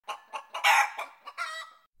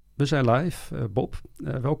We zijn live. Bob,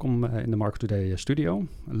 welkom in de Market Today studio.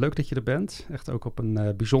 Leuk dat je er bent. Echt ook op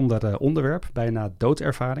een bijzonder onderwerp,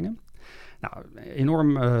 bijna-doodervaringen. Nou, een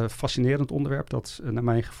enorm fascinerend onderwerp dat naar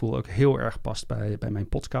mijn gevoel ook heel erg past bij mijn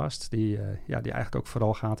podcast. Die eigenlijk ook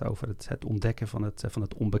vooral gaat over het ontdekken van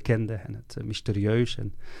het onbekende en het mysterieuze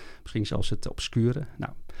en misschien zelfs het obscure.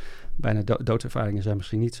 Nou, bijna doodervaringen zijn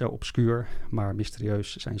misschien niet zo obscuur, maar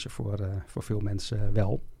mysterieus zijn ze voor veel mensen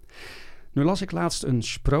wel. Nu las ik laatst een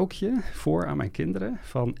sprookje voor aan mijn kinderen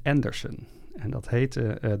van Andersen. En dat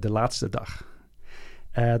heette De Laatste Dag.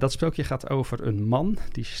 Dat sprookje gaat over een man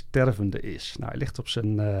die stervende is. Nou, hij ligt op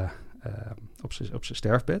zijn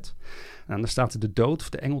sterfbed. En dan staat de dood, of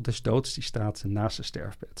de engel des doods, die staat naast zijn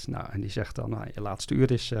sterfbed. Nou, en die zegt dan, je laatste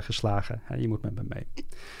uur is geslagen, je moet met me mee.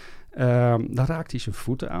 Dan raakt hij zijn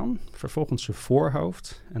voeten aan, vervolgens zijn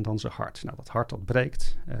voorhoofd en dan zijn hart. Nou, dat hart dat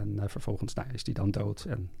breekt en vervolgens is hij dan dood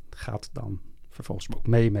en gaat dan vervolgens ook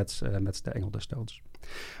mee met de engel des doods.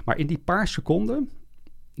 Maar in die paar seconden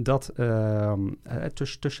dat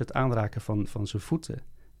tussen het aanraken van zijn voeten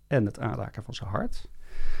en het aanraken van zijn hart,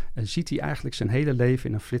 ziet hij eigenlijk zijn hele leven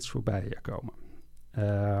in een flits voorbij komen.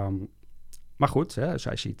 Maar goed, dus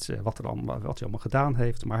hij ziet wat hij allemaal gedaan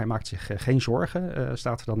heeft, maar hij maakt zich geen zorgen,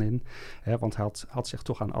 staat er dan in, want hij had zich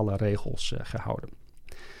toch aan alle regels gehouden.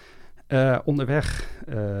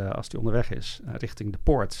 Als hij onderweg is richting de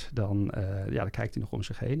poort, dan kijkt hij nog om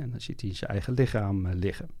zich heen en dan ziet hij zijn eigen lichaam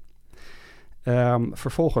liggen.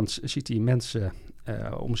 Vervolgens ziet hij mensen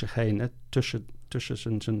om zich heen,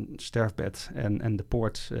 tussen zijn sterfbed en de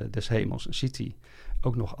poort des hemels, ziet hij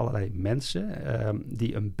ook nog allerlei mensen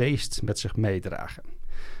die een beest met zich meedragen.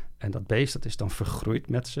 En dat beest, dat is dan vergroeid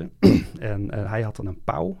met ze. En hij had dan een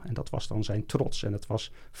pauw en dat was dan zijn trots. En het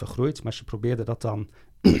was vergroeid, maar ze probeerden dat dan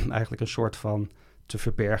eigenlijk een soort van te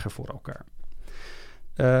verbergen voor elkaar.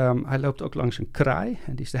 Hij loopt ook langs een kraai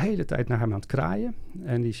en die is de hele tijd naar hem aan het kraaien.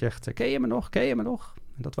 En die zegt, ken je me nog, ken je me nog?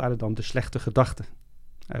 En dat waren dan de slechte gedachten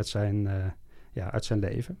uit zijn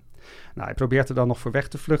leven. Nou, hij probeert er dan nog voor weg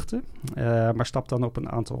te vluchten, maar stapt dan op een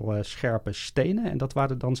aantal scherpe stenen. En dat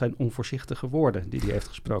waren dan zijn onvoorzichtige woorden die hij heeft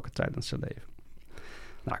gesproken tijdens zijn leven.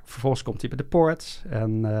 Nou, vervolgens komt hij bij de poort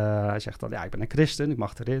en hij zegt dan, ik ben een christen, ik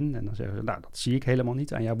mag erin. En dan zeggen ze, dat zie ik helemaal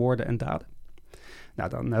niet aan jouw woorden en daden. Nou,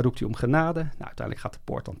 dan roept hij om genade. Nou, uiteindelijk gaat de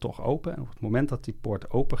poort dan toch open. En op het moment dat die poort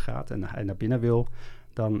open gaat en hij naar binnen wil,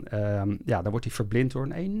 dan wordt hij verblind door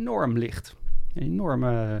een enorm licht. Een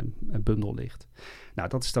enorme bundel licht. Nou,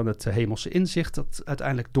 dat is dan het hemelse inzicht dat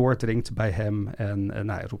uiteindelijk doordringt bij hem. En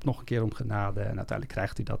hij roept nog een keer om genade en uiteindelijk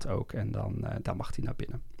krijgt hij dat ook. En dan mag hij naar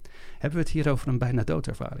binnen. Hebben we het hier over een bijna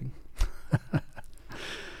doodervaring?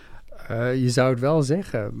 Je zou het wel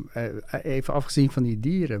zeggen, even afgezien van die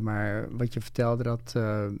dieren. Maar wat je vertelde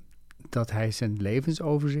dat hij zijn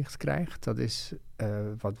levensoverzicht krijgt, dat is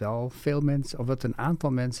wat wel veel mensen, of wat een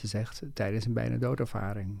aantal mensen zegt tijdens een bijna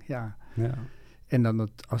doodervaring. Ja. En dan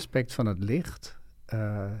het aspect van het licht,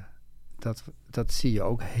 dat zie je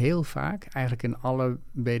ook heel vaak. Eigenlijk in alle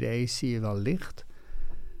BDE's zie je wel licht.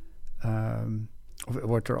 Of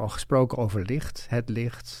wordt er al gesproken over licht, het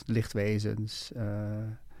licht, lichtwezens.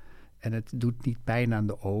 En het doet niet pijn aan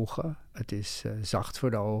de ogen. Het is zacht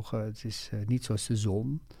voor de ogen. Het is niet zoals de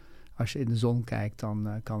zon. Als je in de zon kijkt,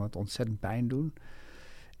 dan kan het ontzettend pijn doen.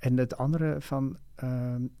 En het andere van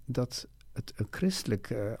dat het een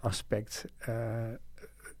christelijk aspect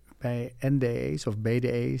bij NDE's of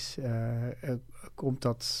BDE's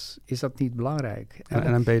is dat niet belangrijk.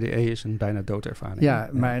 En een BDE is een bijna doodervaring. Ja,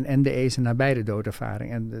 maar een NDE is een nabije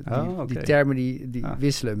doodervaring. En die termen die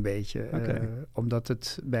wisselen een beetje. Omdat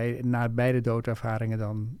het na beide doodervaringen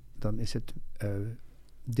dan is het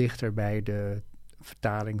dichter bij de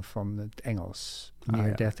vertaling van het Engels.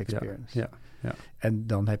 Near Death Experience. Ja. En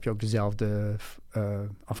dan heb je ook dezelfde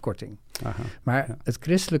afkorting. Aha, maar het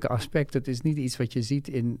christelijke aspect, dat is niet iets wat je ziet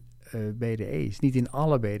in BDE's. Niet in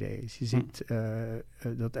alle BDE's. Je ziet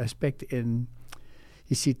dat aspect in...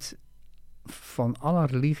 Je ziet van alle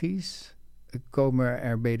religies komen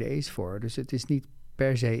er BDE's voor. Dus het is niet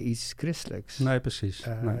per se iets christelijks. Nee, precies.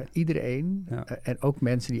 Iedereen, en ook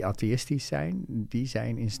mensen die atheïstisch zijn, die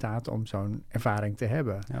zijn in staat om zo'n ervaring te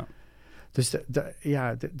hebben. Ja. Dus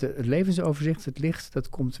het levensoverzicht, het licht, dat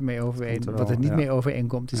komt ermee overeen. Wat er niet mee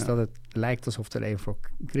overeenkomt, is dat het lijkt alsof het alleen voor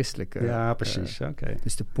christelijke... Ja, precies.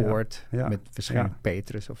 Dus de poort met waarschijnlijk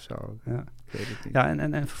Petrus of zo. Ja. Ik weet het niet. Ja,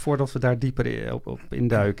 en voordat we daar dieper op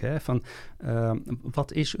induiken,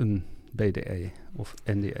 wat is een BDE of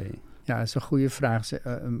NDE? Ja, dat is een goede vraag.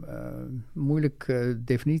 Moeilijke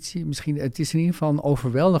definitie. Misschien, het is in ieder geval een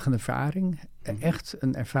overweldigende ervaring. Echt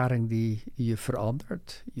een ervaring die je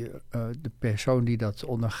verandert. De persoon die dat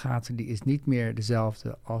ondergaat, die is niet meer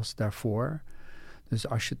dezelfde als daarvoor. Dus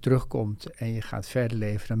als je terugkomt en je gaat verder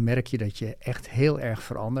leven, dan merk je dat je echt heel erg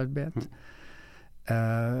veranderd bent.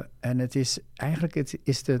 En het is eigenlijk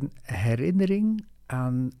een herinnering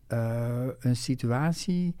aan een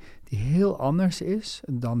situatie die heel anders is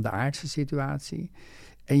dan de aardse situatie.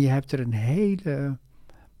 En je hebt er een hele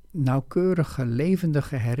nauwkeurige,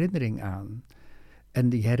 levendige herinnering aan. En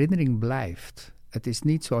die herinnering blijft. Het is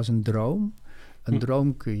niet zoals een droom. Een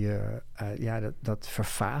droom kun je, dat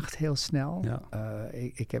vervaagt heel snel. Ja.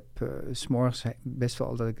 Ik heb 's morgens best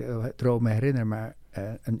wel dat ik dromen herinner, maar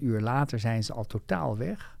een uur later zijn ze al totaal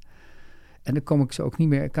weg. En dan kan ik ze ook niet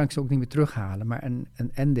meer terughalen. Maar een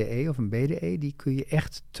NDE of een BDE, die kun je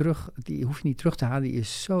echt die hoef je niet terug te halen. Die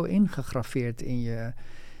is zo ingegraveerd in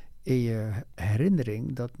je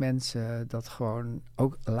herinnering, dat mensen dat gewoon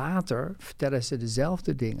ook later vertellen ze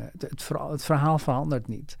dezelfde dingen. Het verhaal verandert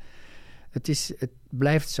niet. Het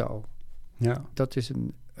blijft zo. Ja. Dat is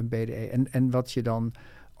een BDE. En wat je dan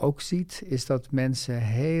ook ziet, is dat mensen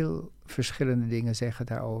heel verschillende dingen zeggen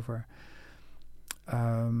daarover.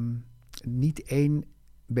 Niet één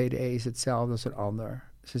BDE is hetzelfde als een ander.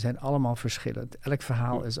 Ze zijn allemaal verschillend. Elk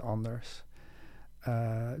verhaal is anders.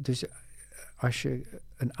 Dus als je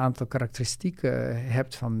een aantal karakteristieken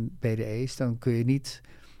hebt van BDE's, dan kun je niet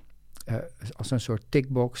als een soort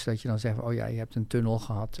tickbox dat je dan zegt, oh ja, je hebt een tunnel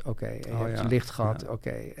gehad, oké, je hebt licht gehad,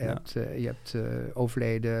 oké, je hebt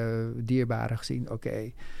overleden dierbaren gezien,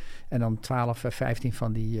 oké. En dan 12, 15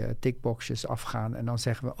 van die tickboxjes afgaan en dan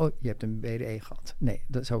zeggen we, oh, je hebt een BDE gehad. Nee,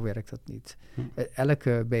 zo werkt dat niet.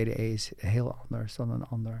 Elke BDE is heel anders dan een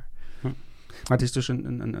ander. Maar het is dus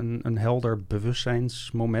een helder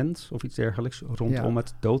bewustzijnsmoment of iets dergelijks rondom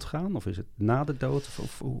het doodgaan? Of is het na de dood?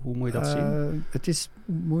 Of hoe moet je dat zien? Het is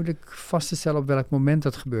moeilijk vast te stellen op welk moment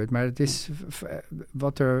dat gebeurt. Maar het is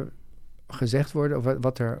wat er gezegd wordt, of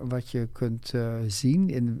wat je kunt zien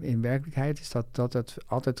in werkelijkheid, is dat het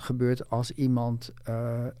altijd gebeurt als iemand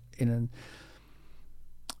in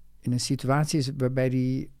een situatie is waarbij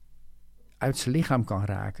die uit zijn lichaam kan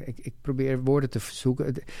raken. Ik probeer woorden te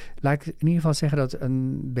zoeken. Laat ik in ieder geval zeggen dat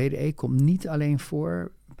een BDE komt niet alleen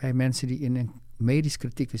voor bij mensen die in een medisch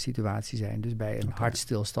kritieke situatie zijn. Dus bij een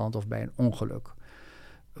hartstilstand of bij een ongeluk.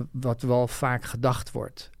 Wat wel vaak gedacht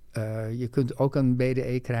wordt. Je kunt ook een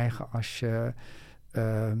BDE krijgen als je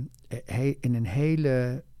in een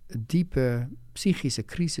hele diepe psychische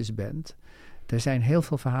crisis bent. Er zijn heel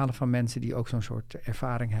veel verhalen van mensen die ook zo'n soort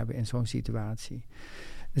ervaring hebben in zo'n situatie.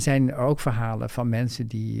 Er zijn ook verhalen van mensen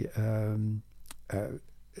die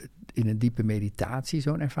in een diepe meditatie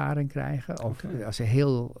zo'n ervaring krijgen. Of als ze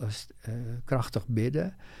heel krachtig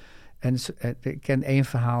bidden. En ik ken één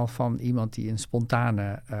verhaal van iemand die een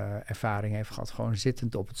spontane ervaring heeft gehad. Gewoon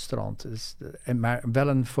zittend op het strand. Dus, maar wel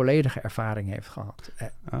een volledige ervaring heeft gehad.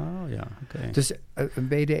 Dus een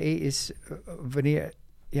BDE is wanneer...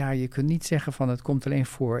 Ja, je kunt niet zeggen van het komt alleen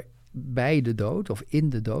voor bij de dood of in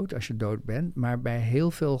de dood als je dood bent. Maar bij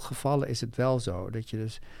heel veel gevallen is het wel zo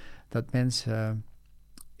dat mensen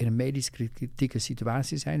in een medisch kritieke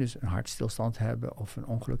situatie zijn. Dus een hartstilstand hebben of een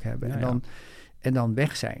ongeluk hebben. En dan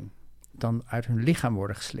weg zijn. Dan uit hun lichaam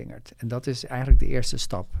worden geslingerd. En dat is eigenlijk de eerste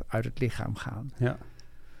stap, uit het lichaam gaan.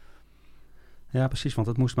 Ja, precies. Want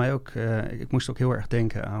het moest mij ook... ik moest ook heel erg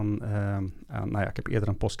denken aan ik heb eerder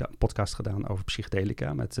een podcast gedaan over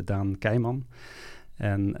psychedelica met Daan Keijman.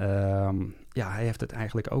 En hij heeft het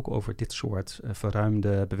eigenlijk ook over dit soort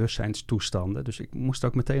verruimde bewustzijnstoestanden. Dus ik moest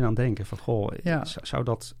ook meteen aan denken van, zou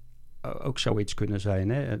dat ook zoiets kunnen zijn?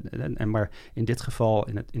 Hè? Maar in dit geval,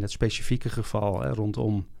 in het specifieke geval,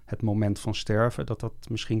 rondom het moment van sterven, dat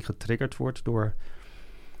misschien getriggerd wordt door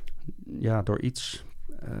iets,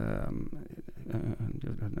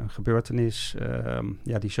 een gebeurtenis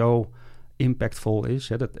die zo impactvol is,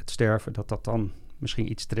 hè, dat het sterven, dat dan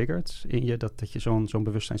misschien iets triggert in je, dat je zo'n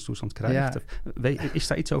bewustzijnstoestand krijgt. Is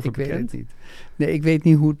daar iets over bekend? Weet het niet. Nee, ik weet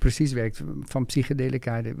niet hoe het precies werkt. Van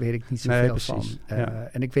psychedelica weet ik niet zoveel van.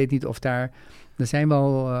 En ik weet niet of daar... Er zijn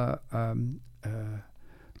wel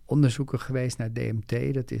onderzoeken geweest naar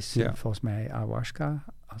DMT. Dat is volgens mij ayahuasca,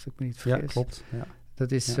 als ik me niet vergis. Ja, klopt. Ja.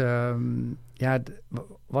 Dat is...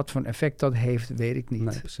 wat voor een effect dat heeft, weet ik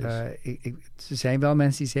niet. Nee, er zijn wel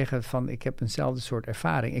mensen die zeggen van, ik heb eenzelfde soort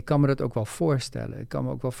ervaring. Ik kan me dat ook wel voorstellen. Ik kan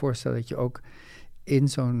me ook wel voorstellen dat je ook in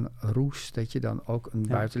zo'n roes, dat je dan ook een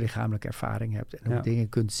buitenlichamelijke ervaring hebt en ook dingen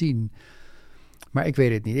kunt zien. Maar ik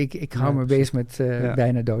weet het niet. Ik hou me bezig met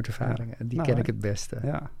bijna-doodervaringen. Die Nou, ken ik het beste.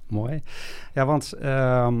 Ja, mooi. Ja, want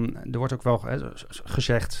er wordt ook wel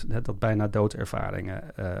gezegd dat bijna-doodervaringen...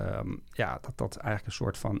 dat eigenlijk een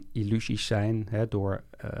soort van illusies zijn... door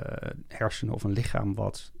hersenen of een lichaam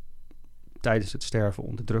wat tijdens het sterven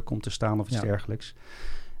onder druk komt te staan of iets dergelijks.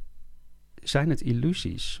 Zijn het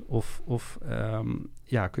illusies? Of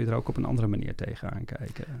kun je er ook op een andere manier tegenaan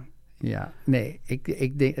kijken? Ja, nee,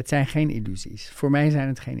 ik denk, het zijn geen illusies. Voor mij zijn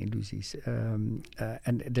het geen illusies.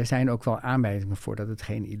 En er zijn ook wel aanwijzingen voor dat het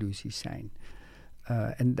geen illusies zijn.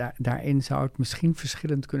 En daarin zou het misschien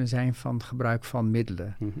verschillend kunnen zijn van het gebruik van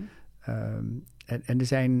middelen. Mm-hmm. En er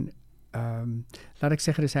zijn, laat ik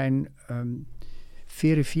zeggen, er zijn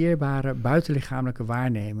verifieerbare buitenlichamelijke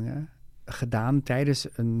waarnemingen gedaan tijdens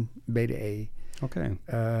een BDE. Oké.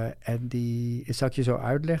 En die zal ik je zo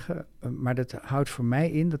uitleggen. Maar dat houdt voor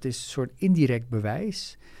mij in, dat is een soort indirect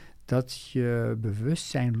bewijs... dat je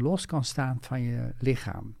bewustzijn los kan staan van je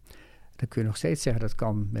lichaam. Dan kun je nog steeds zeggen, dat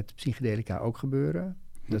kan met psychedelica ook gebeuren.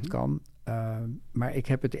 Dat kan. Maar ik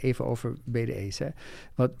heb het even over BDE's. Hè.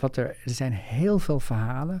 Er zijn heel veel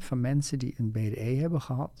verhalen van mensen die een BDE hebben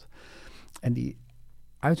gehad... en die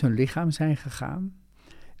uit hun lichaam zijn gegaan...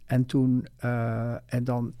 en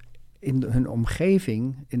dan in hun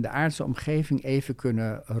omgeving, in de aardse omgeving... even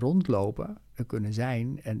kunnen rondlopen, kunnen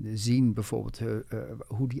zijn... en zien bijvoorbeeld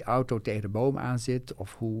hoe die auto tegen de boom aan zit...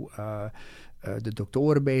 of hoe de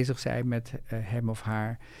doktoren bezig zijn met hem of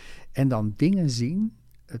haar. En dan dingen zien,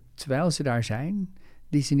 terwijl ze daar zijn...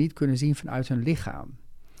 die ze niet kunnen zien vanuit hun lichaam.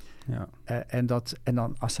 Ja. En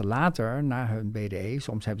dan als ze later, na hun BDE...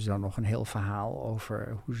 soms hebben ze dan nog een heel verhaal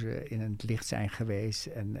over hoe ze in het licht zijn geweest...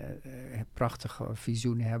 en prachtige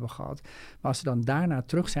visioenen hebben gehad. Maar als ze dan daarna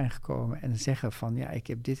terug zijn gekomen en zeggen van... ja, ik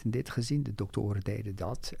heb dit en dit gezien, de doktoren deden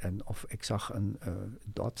dat... of ik zag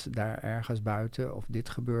dat daar ergens buiten of dit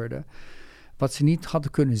gebeurde... wat ze niet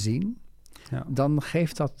hadden kunnen zien... Ja. Dan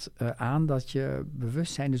geeft dat aan dat je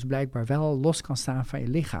bewustzijn dus blijkbaar wel los kan staan van je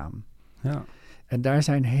lichaam. Ja. En daar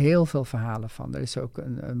zijn heel veel verhalen van. Er is ook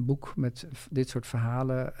een boek met dit soort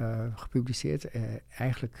verhalen gepubliceerd.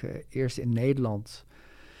 Eigenlijk eerst in Nederland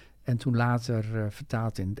en toen later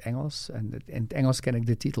vertaald in het Engels. En in het Engels ken ik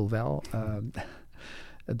de titel wel.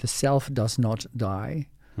 The Self Does Not Die.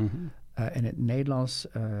 Mm-hmm. En in het Nederlands,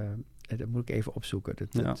 dat moet ik even opzoeken.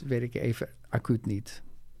 Dat weet ik even acuut niet.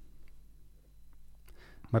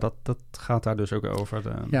 Maar dat gaat daar dus ook over.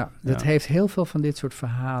 Dat heeft heel veel van dit soort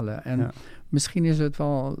verhalen. En misschien is het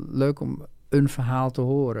wel leuk om een verhaal te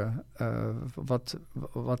horen.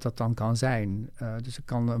 Wat dat dan kan zijn. Dus ik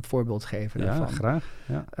kan een voorbeeld geven daarvan. Ja, graag.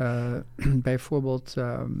 Ja. Bijvoorbeeld,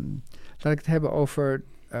 laat ik het hebben over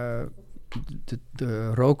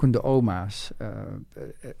de rokende oma's.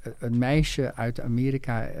 Een meisje uit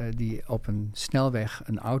Amerika die op een snelweg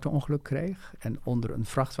een auto-ongeluk kreeg... en onder een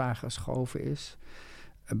vrachtwagen geschoven is...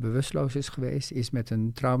 bewusteloos is geweest, is met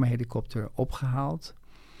een traumahelikopter opgehaald...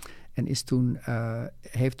 en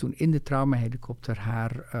heeft toen in de traumahelikopter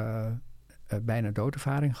haar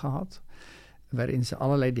bijna-doodervaring gehad... waarin ze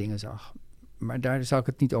allerlei dingen zag. Maar daar zal ik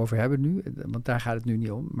het niet over hebben nu, want daar gaat het nu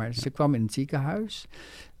niet om. Maar ze kwam in het ziekenhuis...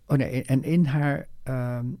 en in haar...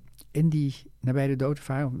 in die nabije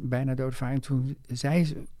doodervaring, bijna-doodervaring... toen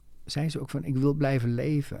zei ze ook van... ik wil blijven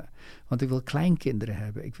leven, want ik wil kleinkinderen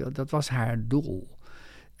hebben. Dat was haar doel...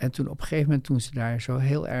 En toen op een gegeven moment, toen ze daar zo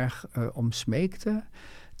heel erg om smeekte...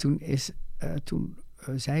 toen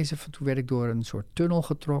zei ze, toen werd ik door een soort tunnel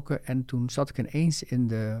getrokken... en toen zat ik ineens in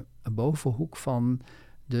de bovenhoek van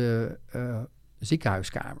de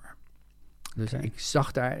ziekenhuiskamer. Dus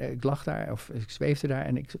ik lag daar, of ik zweefde daar...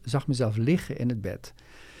 en ik zag mezelf liggen in het bed.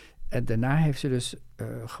 En daarna heeft ze dus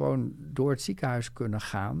gewoon door het ziekenhuis kunnen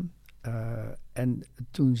gaan. En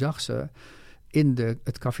toen zag ze in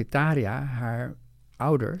het cafetaria haar...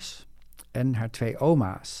 ouders en haar 2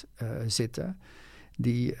 oma's zitten...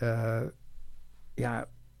 die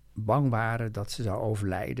bang waren dat ze zou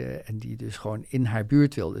overlijden... en die dus gewoon in haar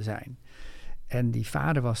buurt wilden zijn. En die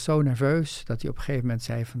vader was zo nerveus dat hij op een gegeven moment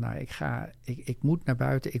zei van... nou, ik moet naar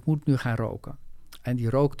buiten, ik moet nu gaan roken. En die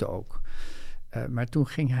rookte ook. Maar toen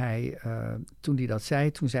ging hij, toen hij dat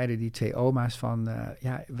zei... toen zeiden die 2 oma's van...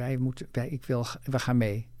 we gaan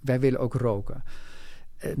mee, wij willen ook roken...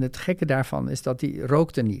 En het gekke daarvan is dat die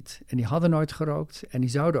rookte niet. En die hadden nooit gerookt en die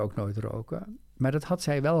zouden ook nooit roken. Maar dat had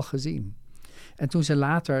zij wel gezien. En toen ze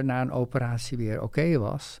later na een operatie weer oké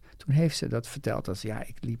was... toen heeft ze dat verteld. Dat ze,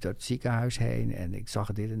 ik liep door het ziekenhuis heen en ik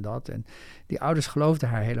zag dit en dat. En die ouders geloofden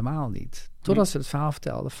haar helemaal niet. Totdat ze het verhaal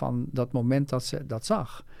vertelde van dat moment dat ze dat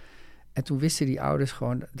zag. En toen wisten die ouders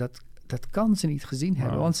gewoon... dat dat kan ze niet gezien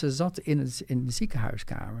hebben, want ze zat in de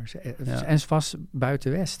ziekenhuiskamer. En ze was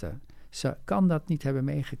buiten Westen. Ze kan dat niet hebben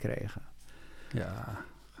meegekregen. Ja,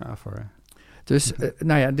 gaaf hoor. Dus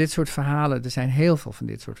dit soort verhalen, er zijn heel veel van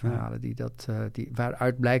dit soort verhalen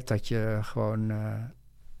waaruit blijkt dat je gewoon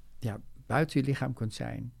buiten je lichaam kunt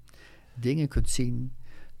zijn, dingen kunt zien,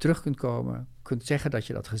 terug kunt komen, kunt zeggen dat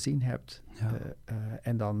je dat gezien hebt. Ja.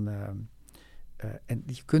 En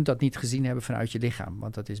je kunt dat niet gezien hebben vanuit je lichaam,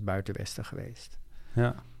 want dat is buiten Westen geweest.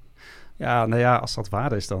 Ja. Ja, als dat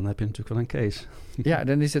waar is, dan heb je natuurlijk wel een case. Ja,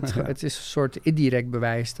 dan is het is een soort indirect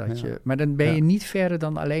bewijs dat je... Maar dan ben je niet verder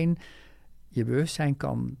dan alleen... Je bewustzijn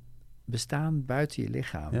kan bestaan buiten je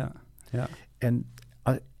lichaam. Ja.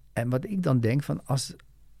 En wat ik dan denk, van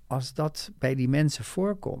als dat bij die mensen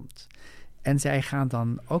voorkomt... en zij gaan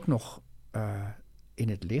dan ook nog in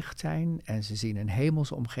het licht zijn... en ze zien een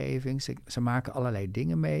hemelse omgeving, ze maken allerlei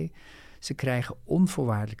dingen mee... Ze krijgen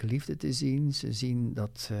onvoorwaardelijke liefde te zien. Ze zien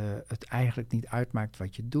dat het eigenlijk niet uitmaakt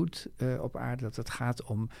wat je doet op aarde. Dat het gaat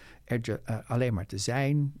om alleen maar te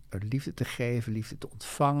zijn, liefde te geven, liefde te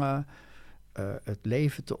ontvangen, het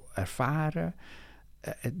leven te ervaren.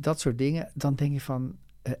 Dat soort dingen. Dan denk je van...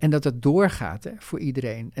 en dat het doorgaat voor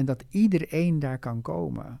iedereen. En dat iedereen daar kan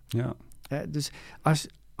komen. Ja. Dus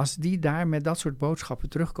als die daar met dat soort boodschappen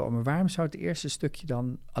terugkomen... waarom zou het eerste stukje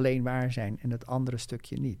dan alleen waar zijn en het andere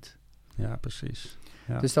stukje niet? Ja, precies.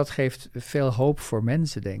 Ja. Dus dat geeft veel hoop voor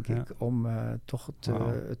mensen, denk ik, om toch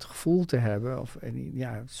het gevoel te hebben, of een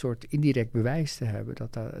soort indirect bewijs te hebben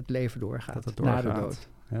dat het leven doorgaat, na de dood.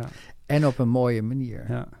 Ja. En op een mooie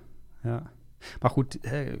manier. Ja. Maar goed,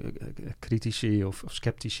 critici of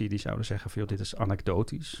sceptici die zouden zeggen van, dit is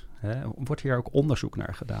anekdotisch. Wordt hier ook onderzoek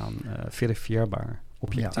naar gedaan, verifieerbaar,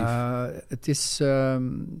 objectief? Ja, het is...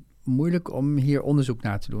 moeilijk om hier onderzoek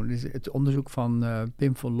naar te doen. Dus het onderzoek van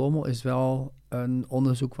Pim van Lommel is wel een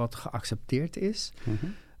onderzoek wat geaccepteerd is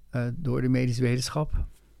door de medische wetenschap,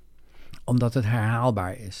 omdat het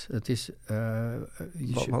herhaalbaar is. Het is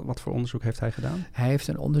wat voor onderzoek heeft hij gedaan? Hij heeft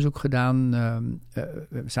een onderzoek gedaan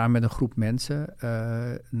samen met een groep mensen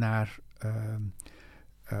naar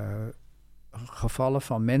gevallen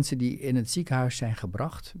van mensen die in het ziekenhuis zijn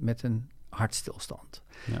gebracht met een hartstilstand.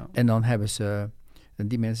 Ja. En dan hebben ze...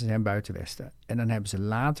 Die mensen zijn buiten Westen. En dan hebben ze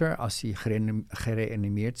later, als die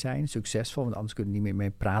gereanimeerd zijn, succesvol... want anders kunnen die niet meer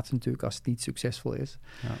mee praten natuurlijk als het niet succesvol is.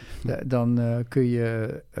 Ja. Dan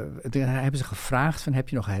hebben ze gevraagd van, heb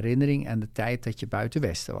je nog herinnering aan de tijd dat je buiten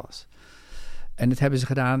Westen was? En dat hebben ze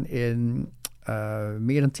gedaan in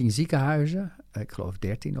meer dan 10 ziekenhuizen. Ik geloof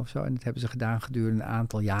 13 of zo. En dat hebben ze gedaan gedurende een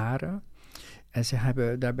aantal jaren. En ze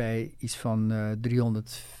hebben daarbij iets van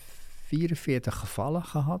 344 gevallen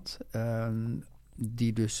gehad...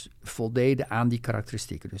 die dus voldeden aan die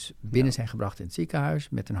karakteristieken. Dus binnen zijn gebracht in het ziekenhuis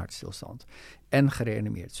met een hartstilstand. En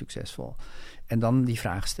gereanimeerd, succesvol. En dan die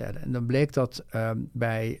vraag stellen. En dan bleek dat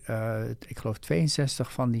bij, ik geloof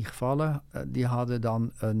 62 van die gevallen... die hadden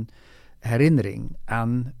dan een herinnering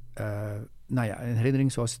aan... een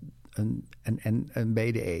herinnering zoals een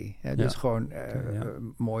BDE. Hè? Dus gewoon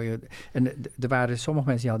mooie... En er waren sommige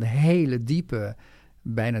mensen die hadden hele diepe...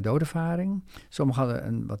 Bijna-doodervaring. Sommigen hadden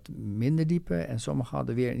een wat minder diepe en sommigen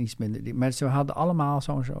hadden weer een iets minder diepe. Maar ze hadden allemaal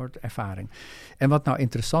zo'n soort ervaring. En wat nou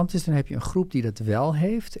interessant is, dan heb je een groep die dat wel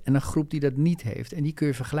heeft en een groep die dat niet heeft. En die kun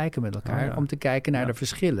je vergelijken met elkaar om te kijken naar de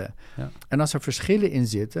verschillen. Ja. En als er verschillen in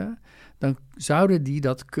zitten, dan zouden die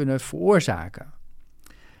dat kunnen veroorzaken.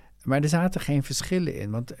 Maar er zaten geen verschillen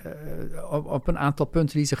in, want op een aantal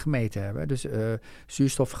punten die ze gemeten hebben. Dus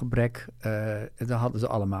zuurstofgebrek, dat hadden ze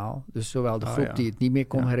allemaal. Dus zowel de groep die het niet meer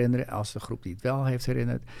kon herinneren als de groep die het wel heeft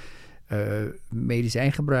herinnerd.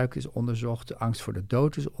 Medicijngebruik is onderzocht, de angst voor de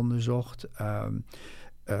dood is onderzocht.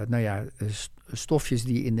 Stofjes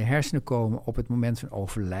die in de hersenen komen op het moment van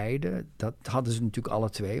overlijden. Dat hadden ze natuurlijk alle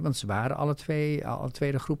twee, want ze waren alle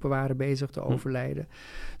twee de groepen waren bezig te overlijden.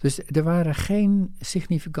 Dus er waren geen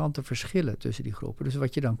significante verschillen tussen die groepen. Dus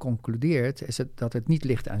wat je dan concludeert is dat het niet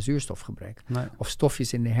ligt aan zuurstofgebrek. Nee. Of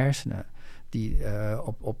stofjes in de hersenen die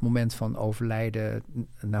op het moment van overlijden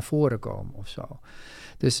naar voren komen of zo.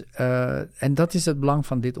 Dus, en dat is het belang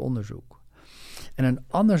van dit onderzoek. En een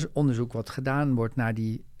ander onderzoek wat gedaan wordt naar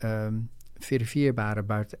die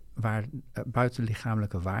verifieerbare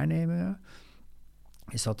buitenlichamelijke waarnemingen,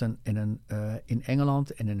 is dat in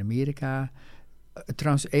Engeland en in Amerika.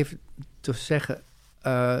 Trouwens, even te zeggen,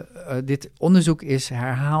 dit onderzoek is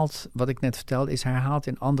herhaald, wat ik net vertelde, is herhaald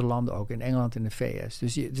in andere landen ook, in Engeland en de VS.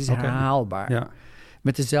 Dus het is herhaalbaar. Ja.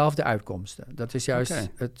 Met dezelfde uitkomsten. Dat is juist het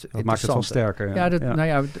interessante. Dat maakt het wel sterker.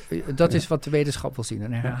 Ja, dat is wat de wetenschap wil zien.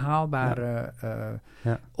 Een herhaalbare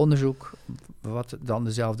onderzoek wat dan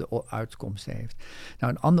dezelfde uitkomsten heeft.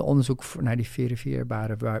 Nou, een ander onderzoek naar die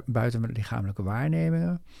verifieerbare buitenlichamelijke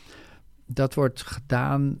waarnemingen. Dat wordt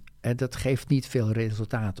gedaan en dat geeft niet veel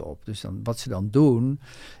resultaten op. Dus wat ze dan doen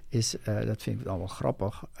is, dat vind ik allemaal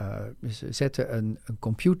grappig, ze zetten een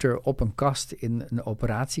computer op een kast in een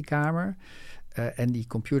operatiekamer. En die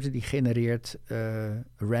computer die genereert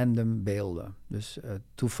random beelden. Dus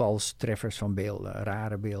toevalstreffers van beelden,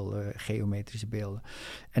 rare beelden, geometrische beelden.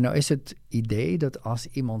 En nou is het idee dat als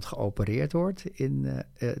iemand geopereerd wordt in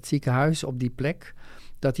het ziekenhuis op die plek,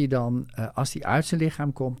 dat hij dan, als hij uit zijn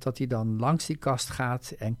lichaam komt, dat hij dan langs die kast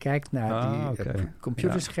gaat en kijkt naar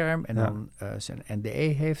computerscherm en dan zijn NDE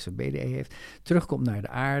heeft, zijn BDE heeft, terugkomt naar de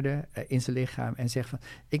aarde in zijn lichaam en zegt van,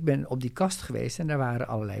 ik ben op die kast geweest en daar waren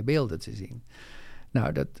allerlei beelden te zien.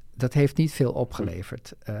 Nou, dat heeft niet veel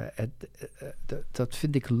opgeleverd. Dat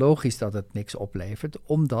vind ik logisch dat het niks oplevert,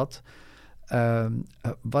 omdat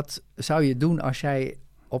wat zou je doen als jij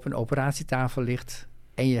op een operatietafel ligt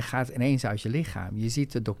en je gaat ineens uit je lichaam. Je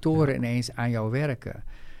ziet de doktoren ineens aan jou werken.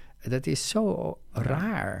 Dat is zo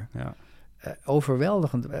raar. Ja.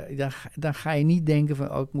 Overweldigend. Dan ga je niet denken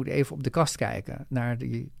van, ik moet even op de kast kijken naar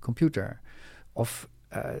die computer.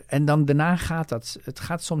 En dan daarna gaat het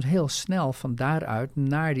gaat soms heel snel van daaruit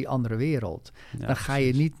naar die andere wereld. Ja, dan ga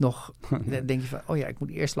je niet nog, dan denk je van, ik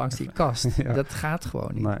moet eerst langs die kast. Ja. Dat gaat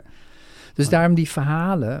gewoon niet. Nee. Dus daarom die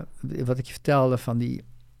verhalen, wat ik je vertelde van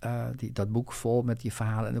dat boek vol met die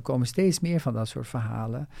verhalen. En er komen steeds meer van dat soort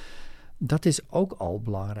verhalen. Dat is ook al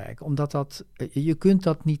belangrijk. Omdat je kunt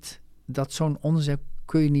dat niet, zo'n onderzoek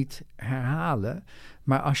kun je niet herhalen.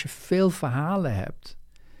 Maar als je veel verhalen hebt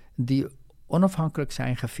die onafhankelijk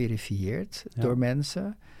zijn geverifieerd door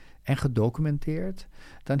mensen en gedocumenteerd,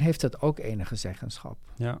 dan heeft dat ook enige zeggenschap.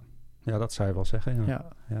 Ja, dat zou je wel zeggen.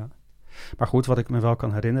 Ja. Maar goed, wat ik me wel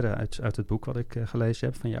kan herinneren uit het boek wat ik gelezen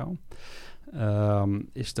heb van jou,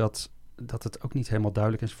 is dat het ook niet helemaal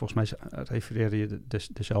duidelijk is. Volgens mij refereerde je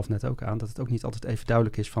er zelf net ook aan, dat het ook niet altijd even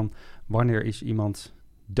duidelijk is van wanneer is iemand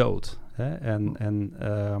dood. Hè? En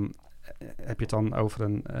heb je het dan over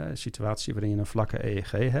een situatie waarin je een vlakke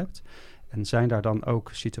EEG hebt? En zijn daar dan ook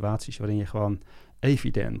situaties waarin je gewoon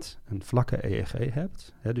evident een vlakke EEG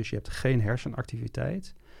hebt? Hè? Dus je hebt geen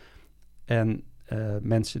hersenactiviteit. En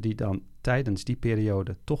mensen die dan tijdens die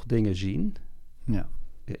periode toch dingen zien. Ja.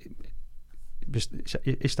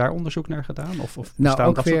 Is daar onderzoek naar gedaan? Of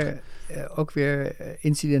ook weer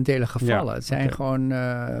incidentele gevallen. Ja, het zijn gewoon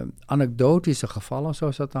anekdotische gevallen,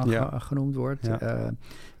 zoals dat dan genoemd wordt. Ja.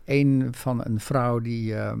 Een van een vrouw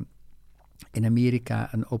die in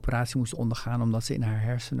Amerika een operatie moest ondergaan, omdat ze in haar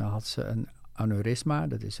hersenen had ze een aneurysma.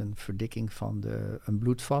 Dat is een verdikking van een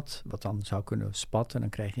bloedvat, wat dan zou kunnen spatten. Dan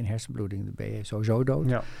krijg je een hersenbloeding, dan ben je sowieso dood.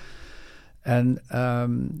 Ja. En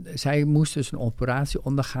zij moest dus een operatie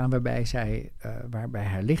ondergaan waarbij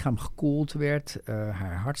haar lichaam gekoeld werd.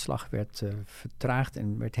 Haar hartslag werd vertraagd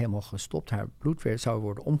en werd helemaal gestopt. Haar bloed zou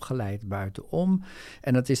worden omgeleid buitenom.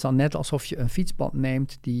 En dat is dan net alsof je een fietsband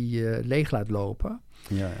neemt die je leeg laat lopen.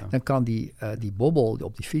 Ja. Dan kan die bobbel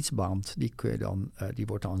op die fietsband, die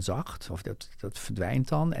wordt dan zacht. Of dat verdwijnt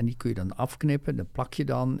dan. En die kun je dan afknippen. Dan plak je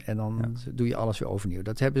dan. En dan doe je alles weer overnieuw.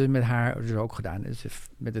 Dat hebben ze met haar dus ook gedaan. Dus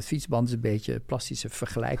met het fietsband is een beetje een plastische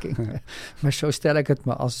vergelijking. Maar zo stel ik het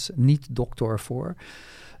me als niet-dokter voor.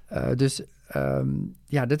 Dat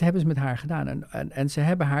hebben ze met haar gedaan. En ze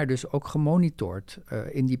hebben haar dus ook gemonitord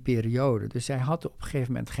in die periode. Dus zij had op een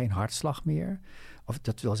gegeven moment geen hartslag meer. Of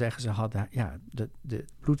dat wil zeggen, ze hadden, de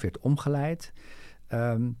bloed werd omgeleid.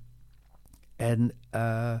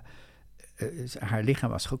 Haar lichaam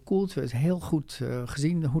was gekoeld. We hebben heel goed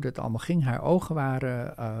gezien hoe dat allemaal ging. Haar ogen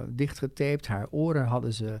waren dichtgetaped. Haar oren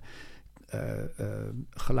hadden ze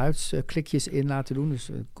geluidsklikjes in laten doen. Dus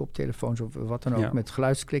koptelefoons of wat dan ook met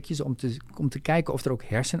geluidsklikjes. Om te kijken of er ook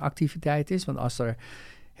hersenactiviteit is. Want als er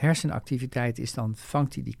hersenactiviteit is, dan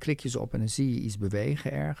vangt hij die klikjes op en dan zie je iets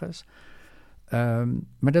bewegen ergens.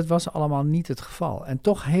 Maar dat was allemaal niet het geval. En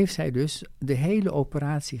toch heeft zij dus de hele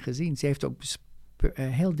operatie gezien. Ze heeft ook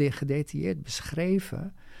heel gedetailleerd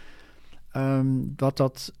beschreven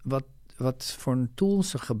wat voor een tools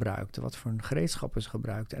ze gebruikte, wat voor een gereedschappen ze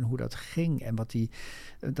gebruikte en hoe dat ging. En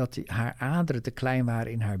dat haar aderen te klein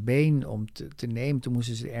waren in haar been om te nemen. Toen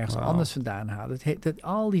moesten ze ergens anders vandaan halen.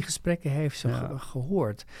 Al die gesprekken heeft ze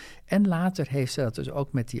gehoord. En later heeft ze dat dus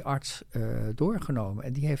ook met die arts doorgenomen.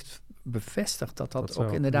 En die heeft bevestigd dat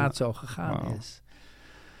ook inderdaad zo gegaan is.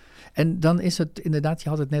 En dan is het inderdaad, je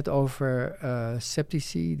had het net over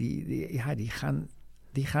septici, die gaan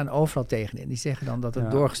die gaan overal tegenin. Die zeggen dan dat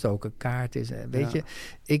het doorgestoken kaart is. Weet je,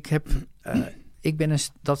 ik ben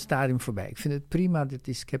dat stadium voorbij. Ik vind het prima dat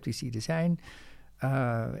die sceptici er zijn.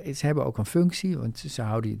 Ze hebben ook een functie, want ze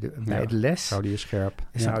houden je bij de les. Ze houden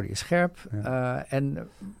je scherp. Ja.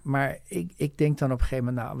 Maar ik denk dan op een gegeven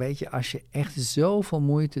moment, nou weet je, als je echt zoveel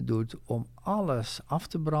moeite doet om alles af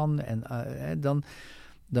te branden,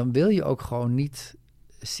 dan wil je ook gewoon niet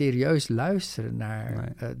serieus luisteren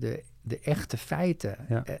naar de echte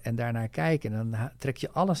feiten en daarnaar kijken. En dan trek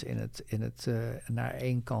je alles naar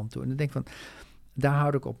één kant toe. En dan denk ik van, daar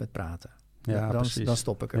houd ik op met praten. Ja, dan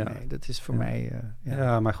stop ik ermee. Dat is voor mij...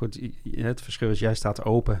 Ja, maar goed, het verschil is, jij staat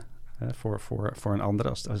open voor een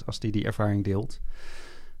ander als die ervaring deelt.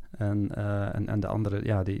 En de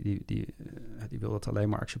andere, die wil het alleen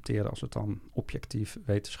maar accepteren als het dan objectief,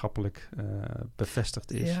 wetenschappelijk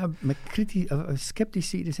bevestigd is. Ja, met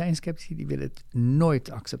sceptici, er zijn sceptici die willen het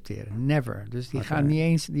nooit accepteren. Never. Dus die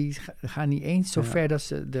gaan niet eens zo ver dat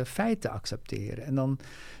ze de feiten accepteren. En dan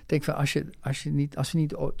denk ik van, als we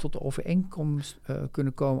niet tot de overeenkomst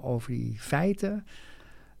kunnen komen over die feiten,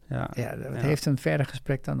 dat heeft een verder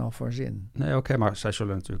gesprek dan al voor zin. Nee, oké, maar zij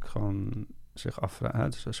zullen natuurlijk gewoon zich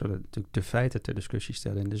afvragen. Dus ze zullen natuurlijk de feiten ter discussie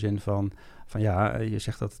stellen in de zin van je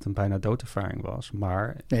zegt dat het een bijna doodervaring was,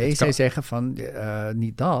 maar... Nee, zij zeggen van,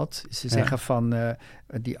 niet dat. Ze zeggen van,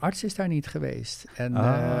 die arts is daar niet geweest. En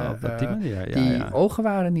op die manier, die ogen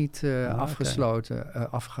waren niet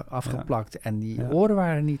afgesloten, afgeplakt. En die oren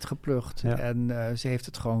waren niet geplukt. Ja. En ze heeft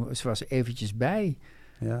het gewoon, ze was eventjes bij.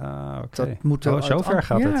 Ja, oké. Dat moet zo ver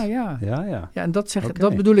gaat het. Ja, en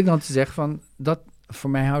dat bedoel ik dan te zeggen van, dat voor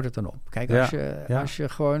mij houdt het dan op. Kijk, als je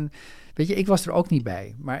gewoon... Weet je, ik was er ook niet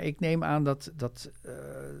bij. Maar ik neem aan dat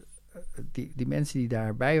die mensen die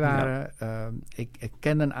daarbij waren... Ik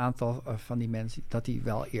ken een aantal van die mensen dat die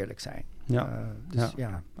wel eerlijk zijn.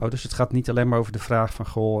 Dus het gaat niet alleen maar over de vraag van...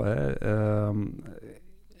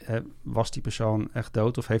 was die persoon echt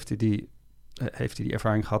dood of heeft hij die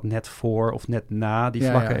ervaring gehad net voor of net na die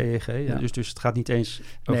vlakke EEG? Ja. Dus het gaat niet eens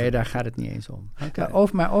over... Nee, daar gaat het niet eens om. Okay.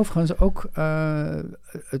 Maar overigens ook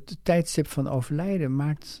het tijdstip van overlijden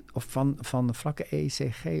maakt... of van de vlakke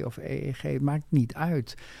ECG of EEG maakt niet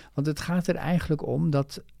uit. Want het gaat er eigenlijk om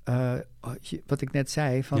dat... wat ik net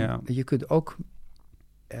zei, je kunt ook...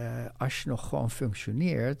 als je nog gewoon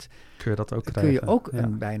functioneert... Kun je ook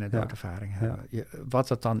een bijna-doodervaring hebben. Wat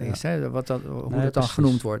dat dan is, hè, hoe dat dan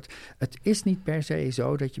genoemd wordt. Het is niet per se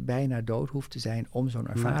zo dat je bijna dood hoeft te zijn... om zo'n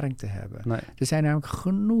ervaring te hebben. Nee. Er zijn namelijk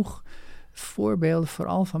genoeg voorbeelden...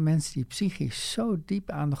 vooral van mensen die psychisch zo diep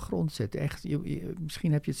aan de grond zitten. Echt,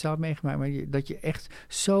 misschien heb je het zelf meegemaakt... maar dat je echt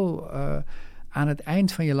zo aan het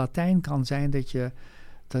eind van je Latijn kan zijn...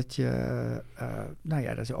 dat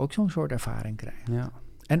ze ook zo'n soort ervaring krijgen. Ja.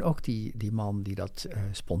 En ook die man die dat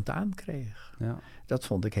spontaan kreeg. Ja. Dat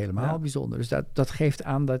vond ik helemaal bijzonder. Dus dat geeft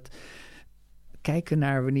aan dat kijken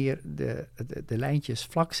naar wanneer de lijntjes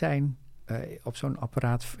vlak zijn... op zo'n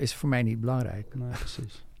apparaat is voor mij niet belangrijk. Nee,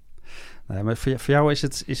 precies. Nee, maar voor jou is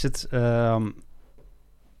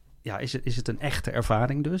het een echte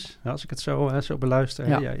ervaring dus? Als ik het zo beluister.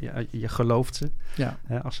 Ja. Je gelooft ze,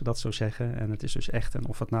 als ze dat zo zeggen. En het is dus echt. En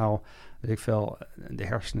of het nou, weet ik veel, de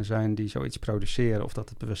hersenen zijn die zoiets produceren... of dat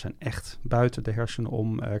het bewustzijn echt buiten de hersenen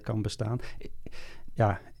om kan bestaan.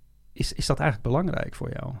 Is dat eigenlijk belangrijk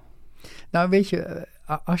voor jou? Nou, weet je,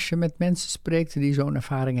 als je met mensen spreekt die zo'n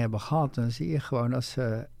ervaring hebben gehad... dan zie je gewoon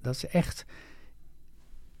dat ze echt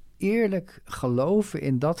eerlijk geloven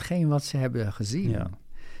in datgene wat ze hebben gezien. Ja.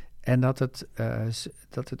 En dat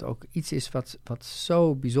het ook iets is wat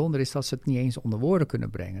zo bijzonder is... dat ze het niet eens onder woorden kunnen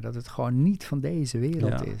brengen. Dat het gewoon niet van deze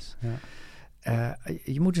wereld is. Ja.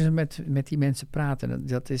 Je moet dus met die mensen praten.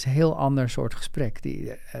 Dat is een heel ander soort gesprek. Op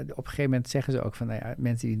een gegeven moment zeggen ze ook van...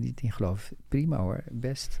 mensen die niet in geloven, prima hoor,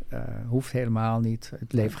 best. Hoeft helemaal niet.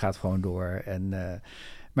 Het leven gaat gewoon door.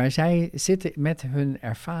 Maar zij zitten met hun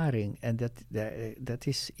ervaring. En dat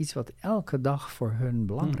is iets wat elke dag voor hun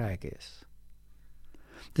belangrijk is.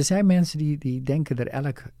 Er zijn mensen die denken er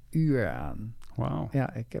elk uur aan. Wauw.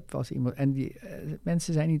 Ja, ik heb wel eens iemand... En die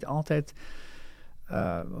mensen zijn niet altijd...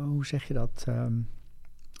 hoe zeg je dat?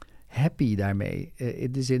 Happy daarmee.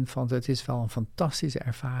 In de zin van, het is wel een fantastische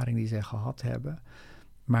ervaring die ze gehad hebben.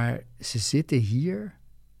 Maar ze zitten hier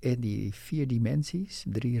in die 4 dimensies.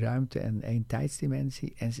 3 ruimte en 1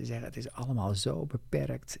 tijdsdimensie. En ze zeggen, het is allemaal zo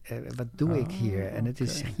beperkt. Wat doe ik hier? En het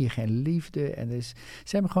is hier geen liefde. En ze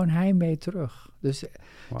hebben gewoon heimwee terug. Dus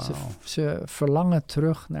ze verlangen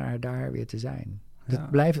terug naar daar weer te zijn. Ja.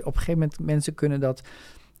 Het blijft, op een gegeven moment, mensen kunnen dat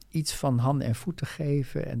iets van handen en voeten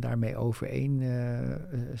geven... en daarmee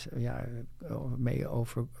mee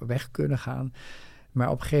overweg kunnen gaan. Maar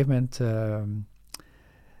op een gegeven moment...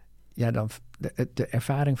 dan de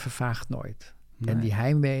ervaring vervaagt nooit. Nee. En die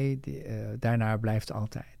heimwee, daarna blijft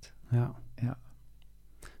altijd. Ja.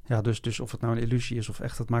 Ja, dus of het nou een illusie is of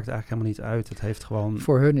echt, dat maakt eigenlijk helemaal niet uit. Het heeft gewoon...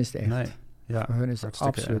 Voor hun is het echt. Nee. Ja, voor hun is het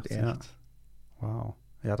absoluut echt. Ja. Wauw.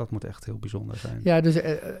 Ja, dat moet echt heel bijzonder zijn. Ja, dus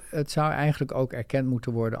het zou eigenlijk ook erkend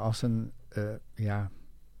moeten worden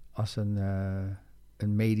als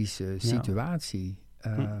een medische situatie.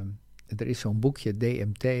 Er is zo'n boekje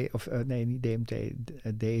DMT, niet DMT,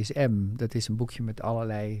 DSM. Dat is een boekje met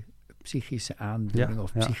allerlei psychische aandoeningen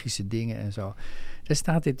of psychische dingen en zo. Daar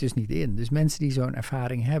staat dit dus niet in. Dus mensen die zo'n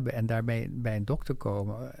ervaring hebben en daarbij bij een dokter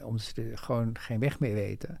komen, omdat ze gewoon geen weg meer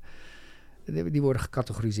weten, die worden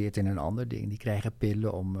gecategoriseerd in een ander ding. Die krijgen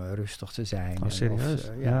pillen om rustig te zijn. Oh,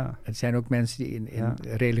 serieus? Het zijn ook mensen die in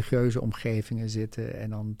religieuze omgevingen zitten en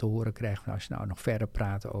dan te horen krijgen van als je nou nog verder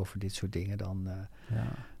praat over dit soort dingen, dan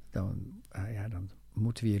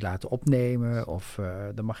moeten we je laten opnemen of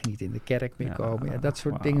dan mag je niet in de kerk meer komen. Ja, dat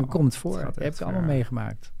soort dingen komt voor. Dat heb ik allemaal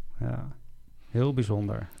meegemaakt. Ja, heel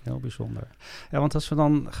bijzonder. Heel bijzonder. Ja, want als we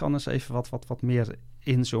dan gewoon eens even wat meer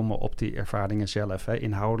inzoomen op die ervaringen zelf,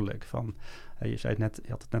 inhoudelijk. Je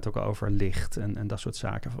had het net ook al over licht en dat soort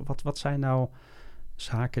zaken. Wat zijn nou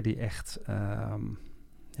zaken die echt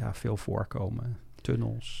veel voorkomen?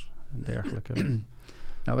 Tunnels en dergelijke.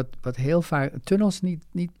 Nou, wat heel vaak... Tunnels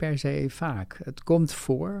niet per se vaak. Het komt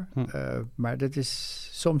voor, maar dat is...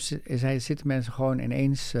 Soms zitten mensen gewoon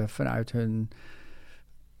ineens vanuit hun...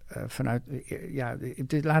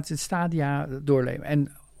 laat het stadia doorleven.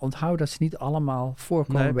 En onthoud dat ze niet allemaal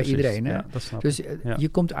voorkomen bij iedereen. Hè? Ja, dat snap dus ik. Je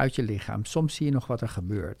komt uit je lichaam. Soms zie je nog wat er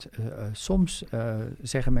gebeurt. Soms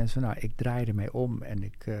zeggen mensen van, ik draai ermee om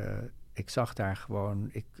en ik zag daar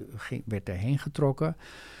gewoon... werd erheen getrokken.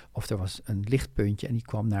 Of er was een lichtpuntje en die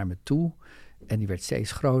kwam naar me toe. En die werd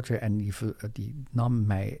steeds groter en die nam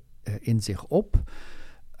mij in zich op.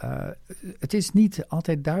 Het is niet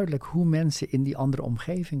altijd duidelijk hoe mensen in die andere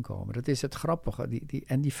omgeving komen. Dat is het grappige.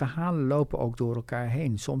 En die verhalen lopen ook door elkaar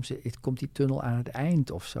heen. Soms komt die tunnel aan het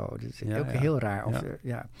eind of zo. Dat is ook heel raar.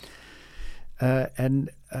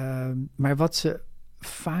 Maar wat ze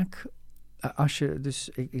vaak...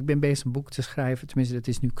 Ik ben bezig een boek te schrijven, tenminste dat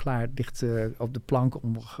is nu klaar, het ligt op de plank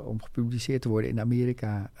om gepubliceerd te worden in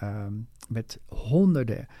Amerika, met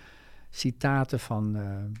honderden citaten van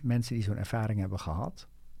mensen die zo'n ervaring hebben gehad.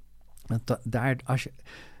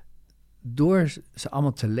 Door ze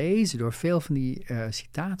allemaal te lezen, door veel van die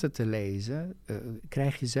citaten te lezen,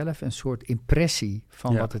 krijg je zelf een soort impressie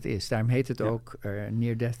van wat het is. Daarom heet het ook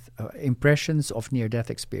near-death impressions of near-death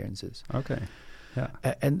experiences. Oké. Ja.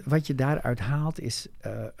 En wat je daaruit haalt is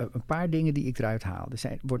een paar dingen die ik eruit haal.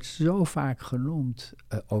 Wordt zo vaak genoemd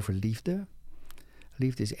over liefde.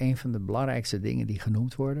 Liefde is een van de belangrijkste dingen die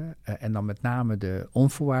genoemd worden. En dan met name de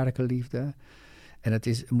onvoorwaardelijke liefde. En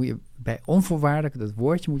bij onvoorwaardelijk, dat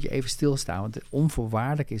woordje moet je even stilstaan. Want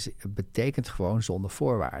onvoorwaardelijk betekent gewoon zonder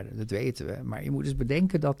voorwaarden. Dat weten we. Maar je moet eens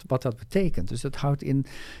bedenken wat dat betekent. Dus dat houdt in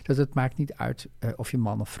dat het maakt niet uit of je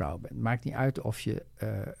man of vrouw bent. Het maakt niet uit of je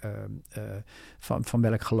van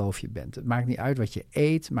welk geloof je bent. Het maakt niet uit wat je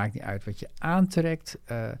eet. Het maakt niet uit wat je aantrekt.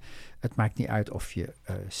 Het maakt niet uit of je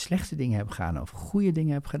slechte dingen hebt gedaan of goede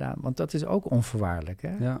dingen hebt gedaan. Want dat is ook onvoorwaardelijk.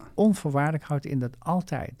 Hè? Ja. Onvoorwaardelijk houdt in dat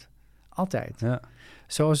altijd. Altijd. Ja.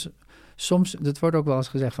 Zoals soms, dat wordt ook wel eens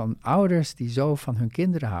gezegd van ouders die zo van hun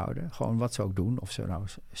kinderen houden, gewoon wat ze ook doen, of ze nou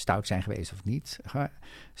stout zijn geweest of niet.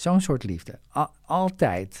 Zo'n soort liefde.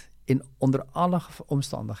 Altijd. Onder alle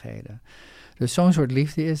omstandigheden. Dus zo'n soort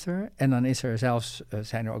liefde is er. En dan is er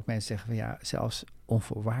zijn er ook mensen die zeggen van zelfs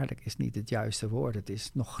onvoorwaardelijk is niet het juiste woord. Het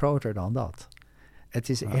is nog groter dan dat. Het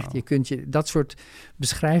is echt, dat soort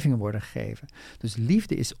beschrijvingen worden gegeven. Dus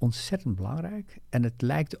liefde is ontzettend belangrijk. En het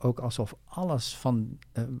lijkt ook alsof alles van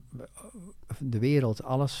de wereld,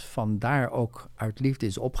 alles van daar ook uit liefde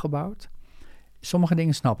is opgebouwd. Sommige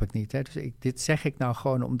dingen snap ik niet. Hè? Dus dit zeg ik nou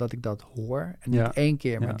gewoon omdat ik dat hoor. En niet één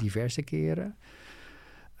keer, maar diverse keren.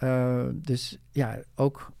 Dus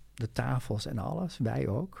ook de tafels en alles, wij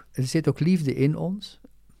ook. Er zit ook liefde in ons.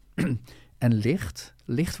 En licht.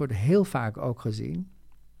 Licht wordt heel vaak ook gezien.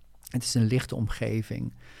 Het is een lichte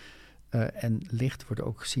omgeving. En licht wordt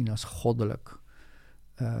ook gezien als goddelijk.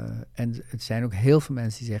 En het zijn ook heel veel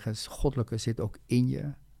mensen die zeggen, het goddelijke zit ook in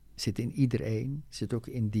je. Zit in iedereen. Zit ook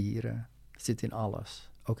in dieren. Zit in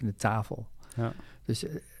alles. Ook in de tafel. Ja. Dus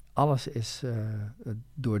alles is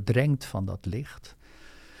doordrenkt van dat licht.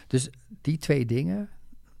 Dus die twee dingen,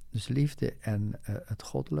 dus liefde en het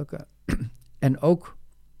goddelijke. En ook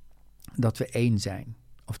dat we één zijn.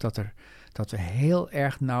 Of Dat we heel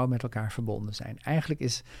erg nauw met elkaar verbonden zijn. Eigenlijk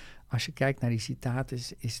is, als je kijkt naar die citaten,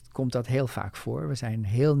 komt dat heel vaak voor. We zijn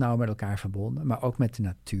heel nauw met elkaar verbonden, maar ook met de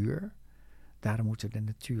natuur. Daarom moet de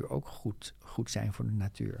natuur ook goed zijn voor de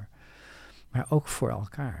natuur. Maar ook voor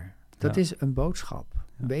elkaar. Dat is een boodschap.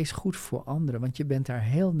 Ja. Wees goed voor anderen, want je bent daar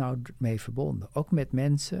heel nauw mee verbonden. Ook met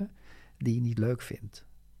mensen die je niet leuk vindt.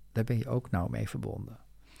 Daar ben je ook nauw mee verbonden.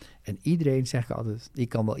 En iedereen, zeg ik altijd, ik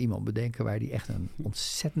kan wel iemand bedenken waar die echt een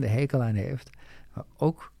ontzettende hekel aan heeft. Maar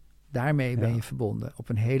ook daarmee ben je verbonden op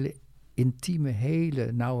een hele intieme,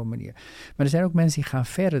 hele nauwe manier. Maar er zijn ook mensen die gaan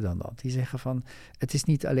verder dan dat. Die zeggen van, het is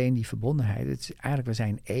niet alleen die verbondenheid. Het is eigenlijk, we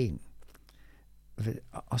zijn één.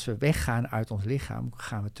 Als we weggaan uit ons lichaam,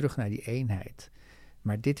 gaan we terug naar die eenheid.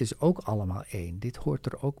 Maar dit is ook allemaal één. Dit hoort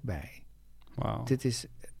er ook bij. Wow.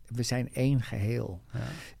 We zijn één geheel. Ja.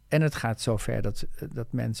 En het gaat zover dat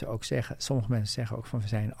mensen ook zeggen, sommige mensen zeggen ook van, we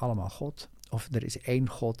zijn allemaal God. Of er is één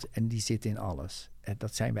God en die zit in alles. En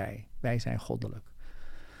dat zijn wij. Wij zijn goddelijk.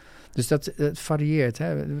 Dus het varieert. Hè.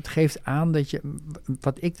 Het geeft aan dat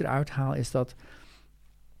wat ik eruit haal is dat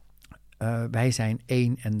wij zijn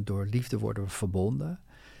één en door liefde worden we verbonden.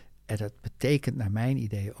 En dat betekent naar mijn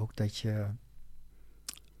idee ook dat je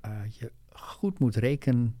goed moet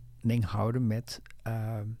rekening houden met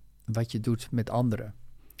wat je doet met anderen.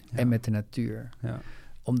 Ja. En met de natuur. Ja.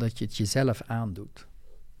 Omdat je het jezelf aandoet.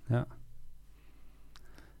 Ja.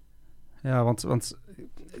 Ja, want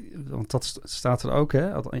dat staat er ook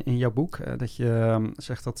in jouw boek. Dat je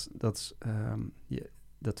zegt dat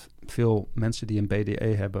veel mensen die een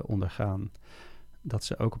BDE hebben ondergaan, dat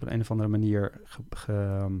ze ook op een of andere manier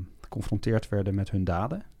geconfronteerd werden met hun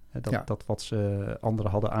daden. Dat wat ze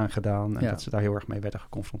anderen hadden aangedaan en dat ze daar heel erg mee werden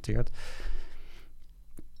geconfronteerd.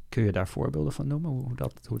 Kun je daar voorbeelden van noemen,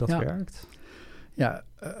 hoe dat werkt? Ja,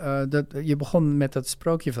 je begon met dat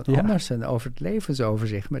sprookje van Andersen over het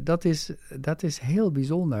levensoverzicht. Maar dat is heel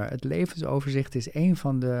bijzonder. Het levensoverzicht is een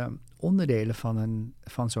van de onderdelen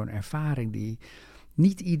van zo'n ervaring die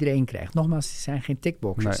niet iedereen krijgt. Nogmaals, het zijn geen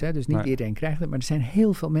tickboxes, dus niet iedereen krijgt het. Maar er zijn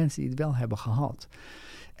heel veel mensen die het wel hebben gehad.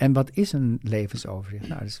 En wat is een levensoverzicht?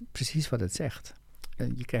 Nou, dat is precies wat het zegt.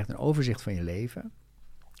 Je krijgt een overzicht van je leven.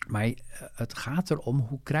 Maar het gaat erom,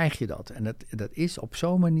 hoe krijg je dat? En dat is op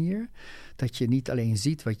zo'n manier dat je niet alleen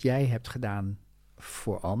ziet wat jij hebt gedaan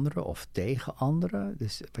voor anderen of tegen anderen.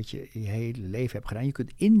 Dus wat je hele leven hebt gedaan. Je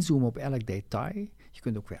kunt inzoomen op elk detail. Je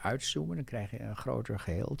kunt ook weer uitzoomen, dan krijg je een groter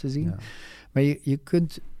geheel te zien. Ja. Maar je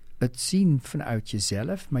kunt het zien vanuit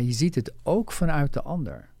jezelf, maar je ziet het ook vanuit de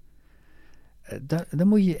ander. Daar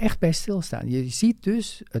moet je echt bij stilstaan. Je ziet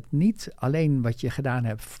dus het niet alleen wat je gedaan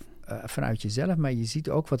hebt vanuit jezelf, maar je ziet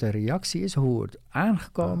ook wat de reactie is, hoe het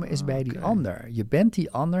aangekomen is bij die ander. Je bent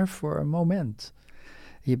die ander voor een moment.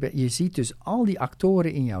 Je ziet dus al die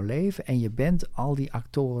actoren in jouw leven en je bent al die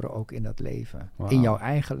actoren ook in dat leven. Wow. In jouw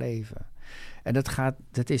eigen leven. En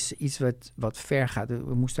dat is iets wat ver gaat.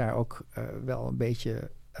 We moesten daar ook wel een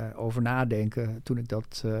beetje over nadenken toen ik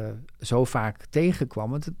dat zo vaak tegenkwam.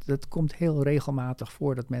 Want het komt heel regelmatig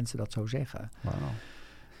voor dat mensen dat zo zeggen. Wow.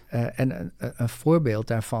 En een voorbeeld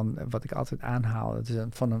daarvan, wat ik altijd aanhaal, het is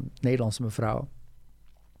van een Nederlandse mevrouw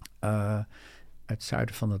uit het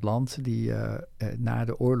zuiden van het land, die na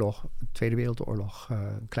de oorlog, de Tweede Wereldoorlog,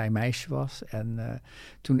 een klein meisje was. En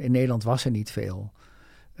toen in Nederland was er niet veel.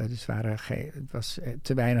 Dus het was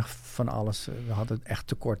te weinig van alles. We hadden echt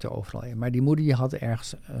tekorten overal in. Maar die moeder die had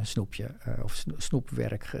ergens een snoepje of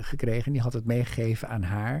snoepwerk gekregen. Die had het meegegeven aan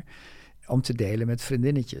haar om te delen met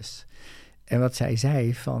vriendinnetjes. En wat zij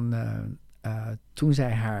zei toen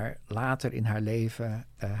zij later in haar leven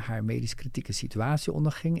haar medisch kritieke situatie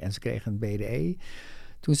onderging en ze kreeg een BDE,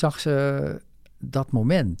 toen zag ze dat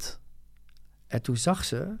moment. En toen zag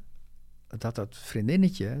ze dat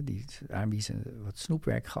vriendinnetje, aan wie ze wat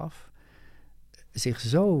snoepwerk gaf, zich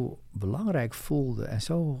zo belangrijk voelde en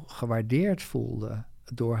zo gewaardeerd voelde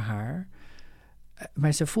door haar.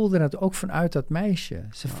 Maar ze voelde dat ook vanuit dat meisje.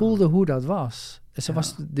 Ze voelde hoe dat was.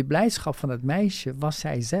 De blijdschap van het meisje was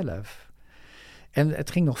zij zelf. En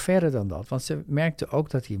het ging nog verder dan dat. Want ze merkte ook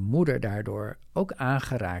dat die moeder daardoor ook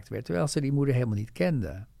aangeraakt werd. Terwijl ze die moeder helemaal niet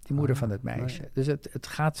kende. Die moeder van het meisje. Nee. Dus het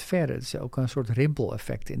gaat verder. Het is ook een soort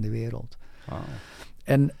rimpeleffect in de wereld. Wow.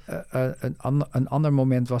 En een ander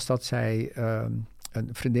moment was dat zij een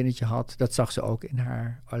vriendinnetje had. Dat zag ze ook in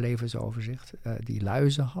haar levensoverzicht. Die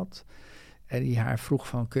luizen had. En die haar vroeg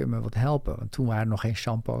van, kun je me wat helpen? Want toen waren er nog geen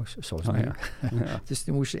shampoos, zoals nu. Ja. Ja. Dus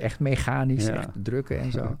toen moest ze echt mechanisch echt drukken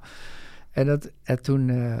en zo. En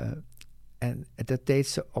dat deed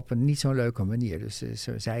ze op een niet zo'n leuke manier. Dus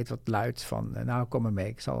ze zei het wat luid van, nou kom maar mee,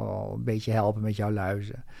 ik zal wel een beetje helpen met jouw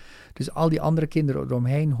luizen. Dus al die andere kinderen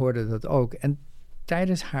eromheen hoorden dat ook. En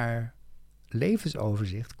tijdens haar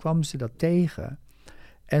levensoverzicht kwam ze dat tegen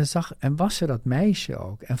en was ze dat meisje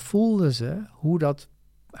ook. En voelde ze hoe dat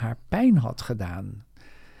haar pijn had gedaan.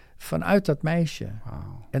 Vanuit dat meisje.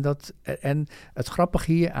 Wow. En het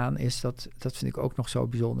grappige hieraan is, dat vind ik ook nog zo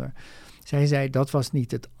bijzonder. Zij zei, dat was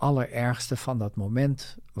niet het allerergste van dat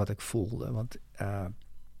moment wat ik voelde. Want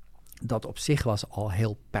dat op zich was al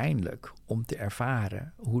heel pijnlijk om te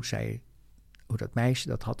ervaren hoe dat meisje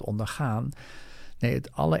dat had ondergaan. Nee,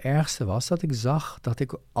 het allerergste was dat ik zag dat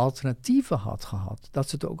ik alternatieven had gehad. Dat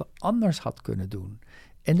ze het ook anders had kunnen doen.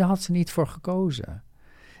 En daar had ze niet voor gekozen.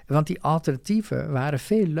 Want die alternatieven waren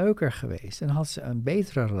veel leuker geweest. En had ze een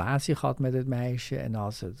betere relatie gehad met het meisje. En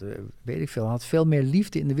had ze het, weet ik veel, had veel meer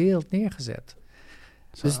liefde in de wereld neergezet.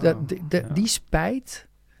 Zo, Dus die spijt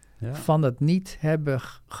van het niet hebben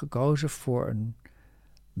gekozen voor een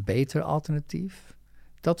beter alternatief,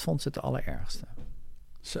 dat vond ze het allerergste.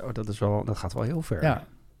 Zo, dat gaat wel heel ver. Ja.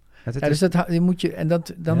 Dus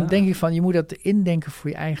dan denk ik van, je moet dat indenken voor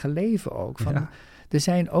je eigen leven ook. Van, er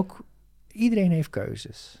zijn ook, iedereen heeft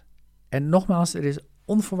keuzes. En nogmaals, er is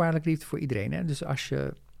onvoorwaardelijk liefde voor iedereen. Hè? Dus als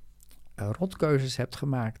je rotkeuzes hebt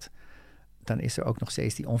gemaakt, dan is er ook nog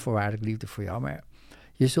steeds die onvoorwaardelijke liefde voor jou. Maar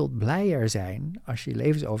je zult blijer zijn als je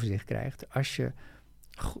levensoverzicht krijgt, als je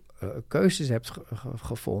keuzes hebt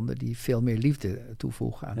gevonden die veel meer liefde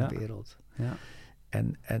toevoegen aan de wereld. Ja.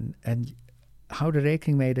 En hou er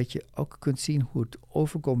rekening mee dat je ook kunt zien hoe het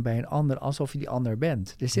overkomt bij een ander, alsof je die ander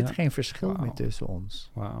bent. Er zit geen verschil meer tussen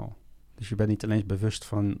ons. Wauw. Dus je bent niet alleen bewust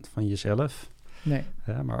van jezelf, nee.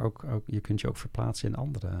 Maar ook je kunt je ook verplaatsen in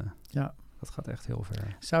anderen. Ja. Dat gaat echt heel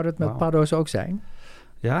ver. Zou dat met paddo's ook zijn?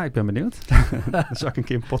 Ja, ik ben benieuwd. Daar zou ik een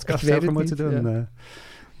keer een podcast over moeten doen.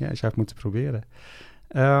 Ja, je zou het moeten proberen.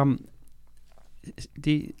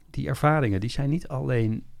 Die ervaringen, die zijn niet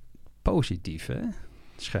alleen positief, hè?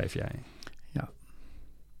 Schrijf jij. Ja.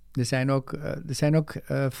 Er zijn ook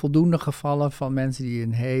voldoende gevallen van mensen die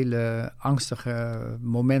een hele angstige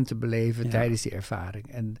momenten beleven tijdens die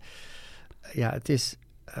ervaring. En het is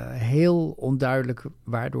heel onduidelijk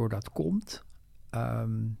waardoor dat komt.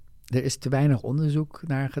 Er is te weinig onderzoek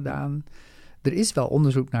naar gedaan. Er is wel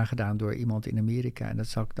onderzoek naar gedaan door iemand in Amerika. En dat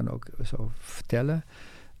zal ik dan ook zo vertellen.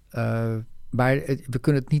 Maar we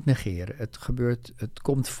kunnen het niet negeren. Het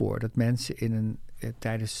komt voor dat mensen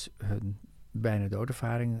tijdens hun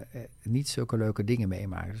bijna-doodervaring niet zulke leuke dingen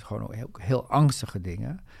meemaken. Dus gewoon heel angstige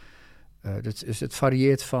dingen. Dus het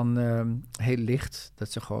varieert van heel licht,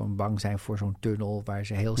 dat ze gewoon bang zijn voor zo'n tunnel waar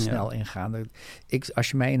ze heel snel in gaan. Als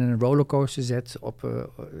je mij in een rollercoaster zet op,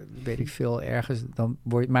 weet ik veel, ergens, dan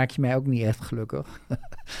maak je mij ook niet echt gelukkig.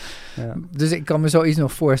 Dus ik kan me zoiets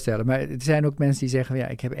nog voorstellen. Maar er zijn ook mensen die zeggen,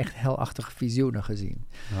 ik heb echt helachtige visioenen gezien.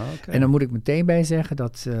 Okay. En dan moet ik meteen bij zeggen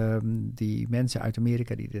dat die mensen uit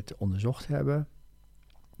Amerika die dit onderzocht hebben,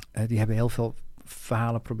 die hebben heel veel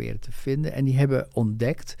verhalen proberen te vinden. En die hebben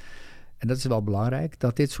ontdekt, en dat is wel belangrijk,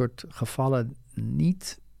 dat dit soort gevallen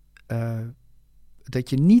dat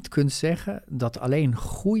je niet kunt zeggen dat alleen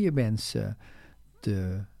goede mensen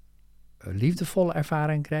de liefdevolle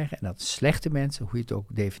ervaring krijgen en dat slechte mensen, hoe je het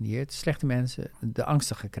ook definieert, slechte mensen de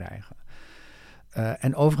angstige krijgen.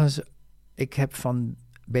 En overigens, ik heb van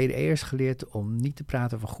BDE'ers geleerd om niet te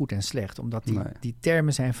praten over goed en slecht, omdat die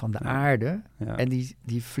termen zijn van de aarde en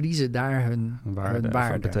die verliezen daar hun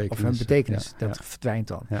waarde of hun betekenis. Dat verdwijnt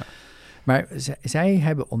dan. Ja. Maar zij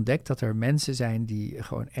hebben ontdekt dat er mensen zijn die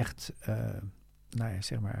gewoon echt,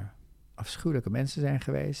 afschuwelijke mensen zijn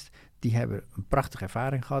geweest. Die hebben een prachtige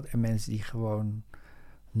ervaring gehad. En mensen die gewoon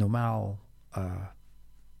normaal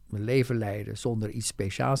een leven leiden zonder iets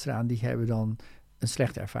speciaals eraan, die hebben dan een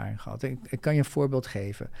slechte ervaring gehad. Ik kan je een voorbeeld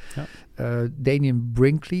geven. Ja. Daniel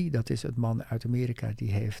Brinkley, dat is het man uit Amerika,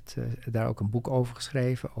 die heeft daar ook een boek over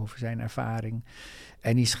geschreven, over zijn ervaring.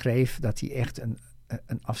 En die schreef dat hij echt een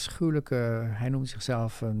afschuwelijke, hij noemt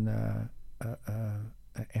zichzelf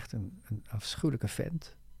echt een afschuwelijke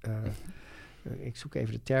vent. Ik zoek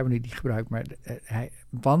even de termen die hij gebruikt, maar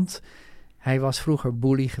want hij was vroeger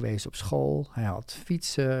bully geweest op school. Hij had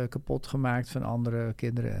fietsen kapot gemaakt van andere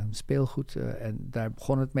kinderen en speelgoed. En daar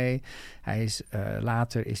begon het mee.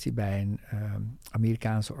 Later is hij bij een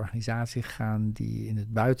Amerikaanse organisatie gegaan die in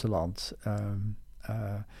het buitenland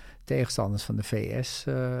tegenstanders van de VS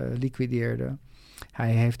liquideerde.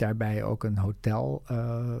 Hij heeft daarbij ook een hotel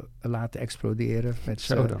laten exploderen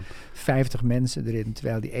met 50 mensen erin,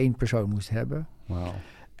 terwijl hij 1 persoon moest hebben. Wow.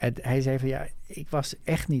 En hij zei van ik was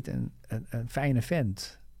echt niet een fijne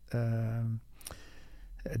vent.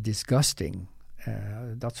 Disgusting.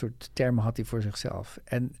 Dat soort termen had hij voor zichzelf.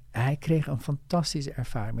 En hij kreeg een fantastische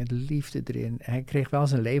ervaring met liefde erin. Hij kreeg wel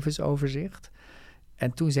zijn levensoverzicht.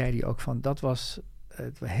 En toen zei hij ook van dat was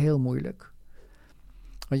heel moeilijk.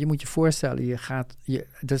 Want je moet je voorstellen,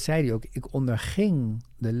 dat zei hij ook, ik onderging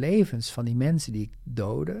de levens van die mensen die ik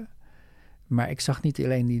doodde. Maar ik zag niet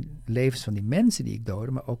alleen die levens van die mensen die ik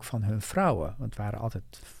doodde, maar ook van hun vrouwen. Want het waren altijd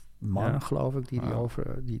mannen, geloof ik,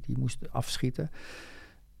 die moesten afschieten.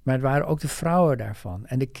 Maar het waren ook de vrouwen daarvan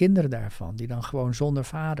en de kinderen daarvan, die dan gewoon zonder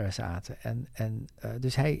vader zaten.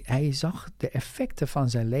 Dus hij zag de effecten van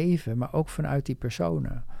zijn leven, maar ook vanuit die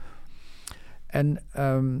personen.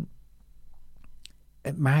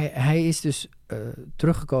 Maar hij is dus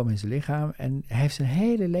teruggekomen in zijn lichaam en hij heeft zijn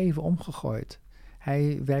hele leven omgegooid.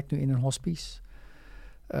 Hij werkt nu in een hospice.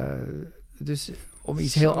 Dus om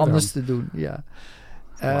iets heel anders te doen, ja.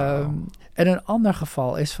 En een ander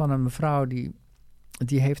geval is van een mevrouw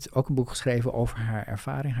die heeft ook een boek geschreven over haar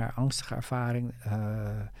ervaring, haar angstige ervaring,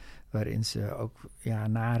 waarin ze ook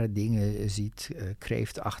nare dingen ziet,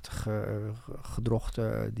 kreeftachtige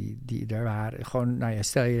gedrochten die er waren. Gewoon,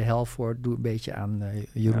 stel je de hel voor, doe een beetje aan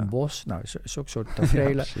Jeroen Bos. Nou, zo'n soort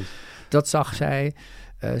tafereelen. Dat zag zij.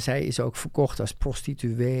 Zij is ook verkocht als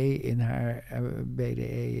prostituee in haar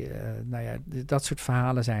BDE. Dat soort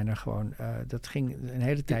verhalen zijn er gewoon. Dat ging een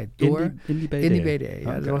hele tijd door. In die BDE? In die BDE,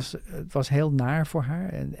 ja. Okay. Het was heel naar voor haar.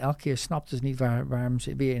 En elke keer snapte ze niet waarom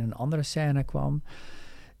ze weer in een andere scène kwam.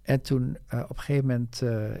 En toen op een gegeven moment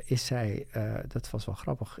is zij, dat was wel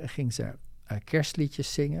grappig, ging ze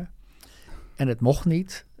kerstliedjes zingen. En het mocht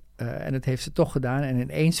niet. En dat heeft ze toch gedaan. En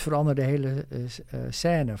ineens veranderde de hele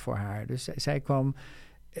scène voor haar. Dus zij kwam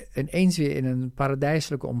ineens weer in een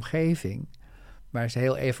paradijselijke omgeving, waar ze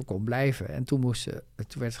heel even kon blijven. En toen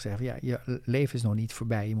werd gezegd, je leven is nog niet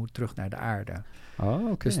voorbij, je moet terug naar de aarde.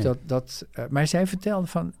 Oh, okay. Dus maar zij vertelde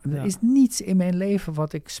van, er is niets in mijn leven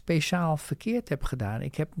wat ik speciaal verkeerd heb gedaan.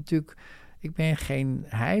 Ik ben geen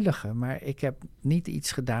heilige, maar ik heb niet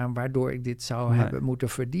iets gedaan waardoor ik dit zou hebben moeten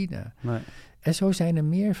verdienen. Nee. En zo zijn er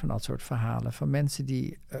meer van dat soort verhalen van mensen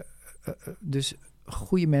die dus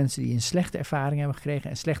goede mensen die een slechte ervaring hebben gekregen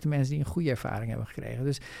en slechte mensen die een goede ervaring hebben gekregen.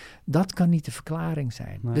 Dus dat kan niet de verklaring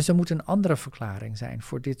zijn. Nee. Dus er moet een andere verklaring zijn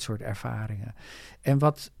voor dit soort ervaringen. En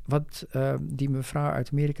wat die mevrouw uit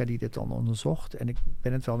Amerika die dit dan onderzocht, en ik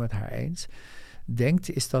ben het wel met haar eens, denkt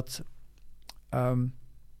is dat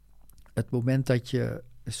het moment dat je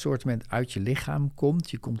een soort uit je lichaam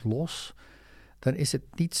komt, je komt los, dan is het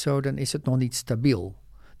niet zo, dan is het nog niet stabiel.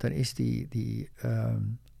 Dan is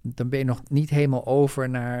dan ben je nog niet helemaal over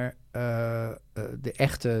naar de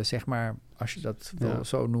echte, zeg maar, als je dat wil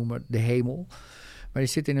zo noemen, de hemel. Maar je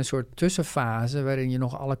zit in een soort tussenfase waarin je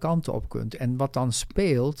nog alle kanten op kunt. En wat dan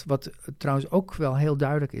speelt, wat trouwens ook wel heel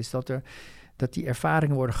duidelijk is, dat die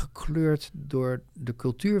ervaringen worden gekleurd door de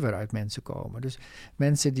cultuur waaruit mensen komen. Dus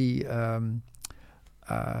mensen die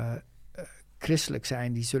christelijk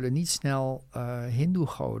zijn, die zullen niet snel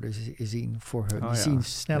hindoe-goden zien voor hun. Die zien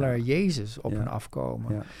sneller Jezus op hun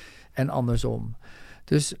afkomen. Ja. En andersom.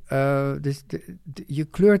 Dus je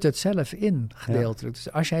kleurt het zelf in, gedeeltelijk. Ja.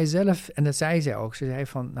 Dus als jij zelf, en dat zei zij ook, ze zei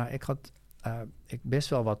van, ik had best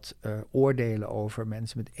wel wat oordelen over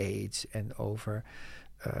mensen met AIDS en over,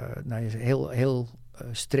 heel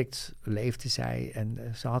strikt leefde zij en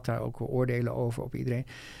ze had daar ook oordelen over op iedereen.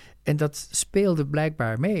 En dat speelde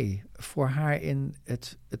blijkbaar mee voor haar in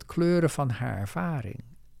het kleuren van haar ervaring.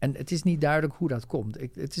 En het is niet duidelijk hoe dat komt.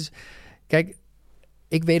 Kijk,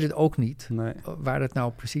 ik weet het ook niet waar het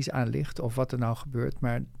nou precies aan ligt of wat er nou gebeurt.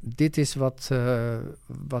 Maar dit is wat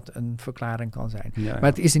een verklaring kan zijn. Ja, ja. Maar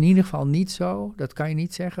het is in ieder geval niet zo, dat kan je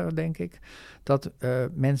niet zeggen, denk ik, dat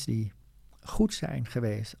mensen die goed zijn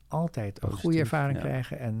geweest altijd een goede ervaring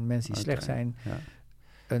krijgen en mensen die slecht zijn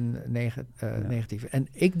een negatieve. En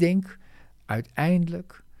ik denk,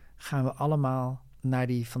 uiteindelijk gaan we allemaal naar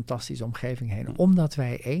die fantastische omgeving heen, omdat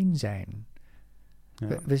wij één zijn.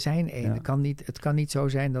 Ja. We zijn één. Ja. Het kan niet zo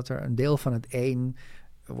zijn dat er een deel van het één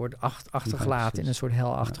wordt achtergelaten in een soort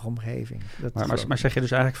helachtige omgeving. Maar zeg je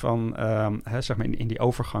dus eigenlijk van, zeg maar in die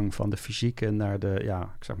overgang van de fysieke naar de,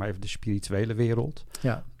 ik zeg maar even de spirituele wereld,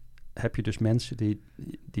 heb je dus mensen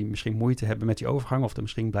die misschien moeite hebben met die overgang of er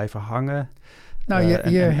misschien blijven hangen. Nou,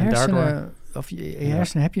 je hersenen, daardoor, of je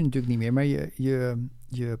hersenen heb je natuurlijk niet meer, maar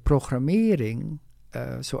je programmering,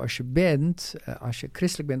 zoals je bent, als je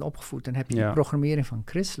christelijk bent opgevoed, dan heb je de programmering van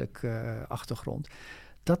christelijk achtergrond.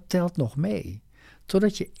 Dat telt nog mee.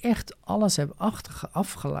 Totdat je echt alles hebt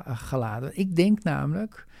afgeladen. Ik denk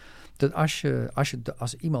namelijk dat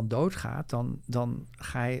als iemand doodgaat,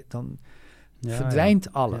 dan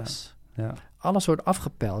verdwijnt alles. Ja. Alles wordt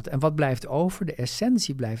afgepeld. En wat blijft over? De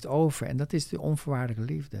essentie blijft over. En dat is de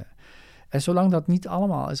onvoorwaardelijke liefde. En zolang dat niet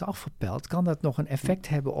allemaal is afgepeld, kan dat nog een effect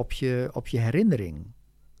hebben op je herinnering.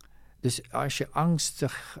 Dus als je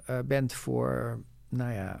angstig bent voor,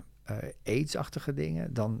 AIDS-achtige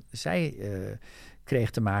dingen. Dan zij kreeg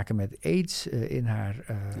te maken met AIDS in haar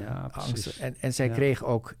angsten. En zij kreeg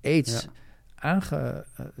ook AIDS.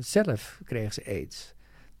 Zelf kreeg ze AIDS.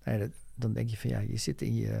 Dan denk je van je zit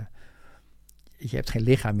in je... Je hebt geen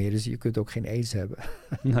lichaam meer, dus je kunt ook geen aids hebben.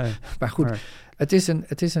 Nee, maar goed,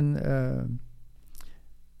 het is een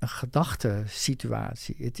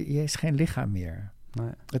gedachtesituatie. Je is geen lichaam meer. Nee.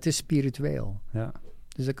 Het is spiritueel. Ja.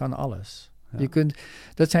 Dus dat kan alles. Ja.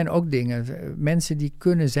 Dat zijn ook dingen. Mensen die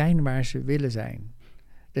kunnen zijn waar ze willen zijn.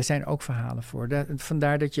 Er zijn ook verhalen voor.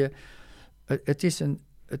 Vandaar dat je...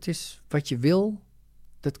 Het is wat je wil...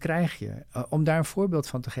 Dat krijg je. Om daar een voorbeeld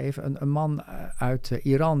van te geven. Een man uit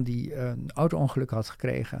Iran die een auto-ongeluk had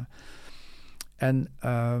gekregen. En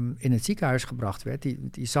in het ziekenhuis gebracht werd.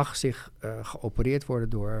 Die zag zich geopereerd worden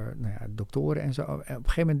door doktoren en zo. En op een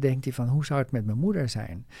gegeven moment denkt hij van... hoe zou het met mijn moeder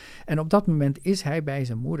zijn? En op dat moment is hij bij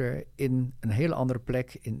zijn moeder... in een hele andere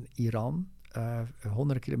plek in Iran.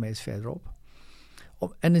 Honderden kilometers verderop.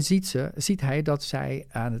 En dan ziet hij dat zij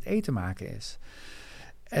aan het eten maken is.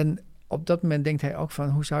 En... op dat moment denkt hij ook van...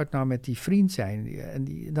 hoe zou het nou met die vriend zijn?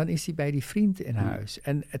 En dan is hij bij die vriend in huis.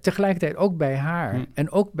 En tegelijkertijd ook bij haar. En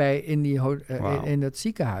ook in het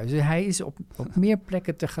ziekenhuis. Dus hij is op meer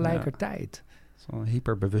plekken tegelijkertijd. Zo'n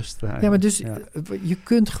hyperbewust. Ja, maar dus je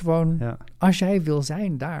kunt gewoon... Ja. Als jij wil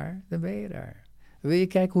zijn daar, dan ben je daar. Wil je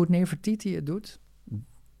kijken hoe het Nefertiti het doet?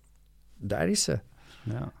 Daar is ze.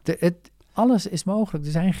 Ja. Alles is mogelijk.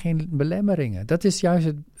 Er zijn geen belemmeringen. Dat is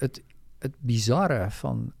juist het bizarre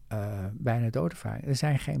van bijna-doodervaringen. Er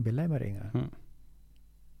zijn geen belemmeringen.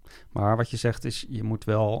 Maar wat je zegt is, je moet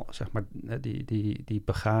wel, zeg maar, die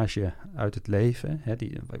bagage uit het leven,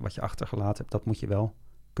 wat je achtergelaten hebt, dat moet je wel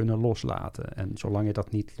kunnen loslaten. En zolang je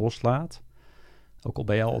dat niet loslaat, ook al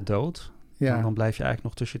ben je al dood, dan blijf je eigenlijk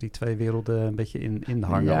nog tussen die twee werelden een beetje in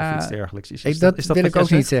hangen of iets dergelijks. Dat wil ik ook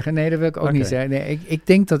niet zeggen. Nee, dat wil ik ook niet zeggen. Nee, ik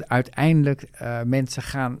denk dat uiteindelijk mensen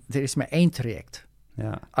gaan... Er is maar één traject.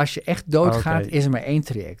 Ja. Als je echt doodgaat, is er maar één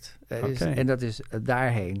traject. En dat is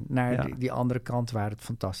daarheen, naar die andere kant waar het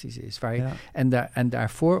fantastisch is. En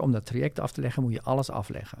daarvoor, om dat traject af te leggen, moet je alles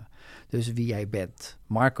afleggen. Dus wie jij bent.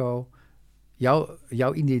 Marco,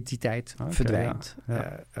 jouw identiteit verdwijnt.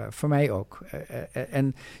 Voor mij ook.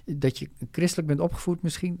 En dat je christelijk bent opgevoed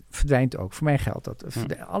misschien, verdwijnt ook. Voor mij geldt dat.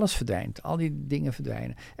 Alles verdwijnt. Al die dingen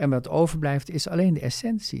verdwijnen. En wat overblijft is alleen de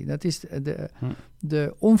essentie. Dat is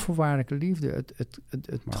de onvoorwaardelijke liefde.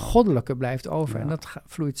 Het goddelijke blijft over. En dat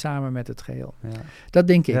vloeit samen met het geheel. Ja. Dat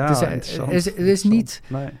denk ik. Ja, het is niet...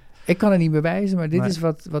 Nee. Ik kan het niet bewijzen, maar dit is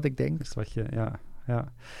wat ik denk. Is wat je...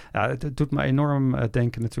 Ja, het doet me enorm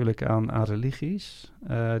denken natuurlijk aan religies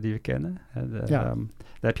die we kennen. Daar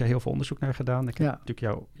heb je heel veel onderzoek naar gedaan. Ik heb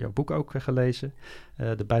natuurlijk jouw boek ook gelezen.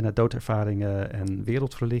 De bijna-doodervaringen en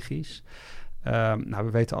wereldreligies. We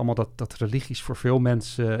weten allemaal dat religies voor veel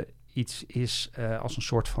mensen iets is als een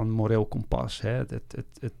soort van moreel kompas. Hè?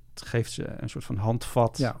 Het geeft ze een soort van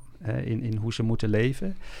handvat in hoe ze moeten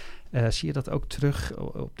leven. Zie je dat ook terug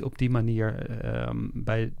op die manier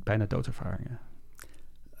bij bijna-doodervaringen?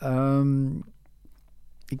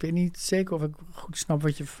 Ik weet niet zeker of ik goed snap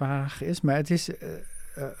wat je vraag is, maar het is...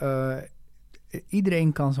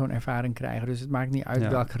 iedereen kan zo'n ervaring krijgen, dus het maakt niet uit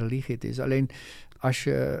welke religie het is. Alleen als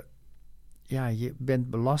je bent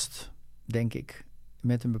belast, denk ik,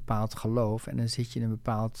 met een bepaald geloof en dan zit je in een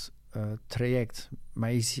bepaald traject.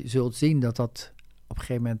 Maar je zult zien dat op een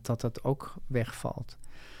gegeven moment dat ook wegvalt.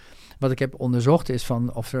 Wat ik heb onderzocht is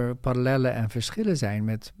van of er parallellen en verschillen zijn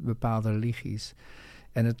met bepaalde religies.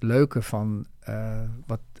 En het leuke van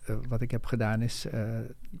wat ik heb gedaan is...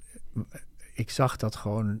 ik zag dat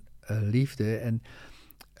gewoon liefde en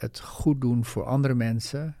het goed doen voor andere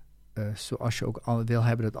mensen... zoals je ook wil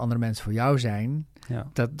hebben dat andere mensen voor jou zijn...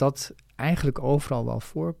 dat eigenlijk overal wel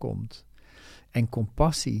voorkomt. En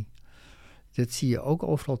compassie, dat zie je ook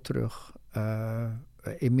overal terug.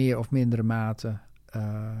 In meer of mindere mate...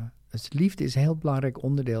 Dus liefde is een heel belangrijk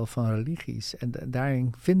onderdeel van religies. En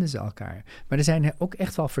daarin vinden ze elkaar. Maar er zijn ook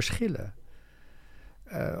echt wel verschillen.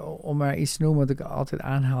 Om maar iets te noemen wat ik altijd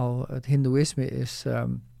aanhaal. Het hindoeïsme is...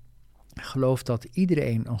 gelooft dat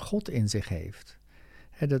iedereen een God in zich heeft.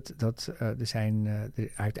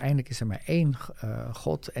 Uiteindelijk is er maar één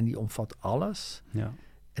God en die omvat alles. Ja.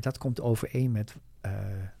 En dat komt overeen met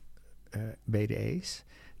BDE's.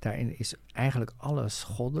 Daarin is eigenlijk alles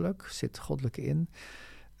goddelijk. Zit goddelijk in...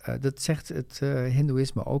 dat zegt het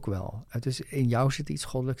hindoeïsme ook wel. Dus in jou zit iets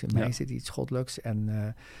goddelijks, in mij zit iets goddelijks.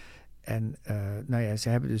 En ze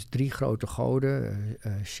hebben dus 3 grote goden,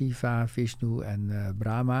 Shiva, Vishnu en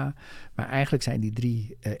Brahma. Maar eigenlijk zijn die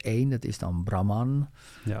 3 één, dat is dan Brahman.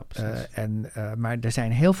 Ja, precies. Maar er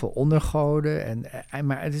zijn heel veel ondergoden.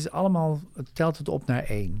 Maar het is allemaal, het telt het op naar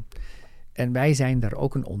 1. En wij zijn daar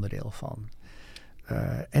ook een onderdeel van.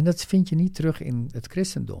 En dat vind je niet terug in het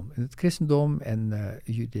christendom. In het christendom en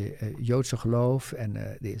de Joodse geloof en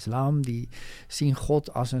de islam, die zien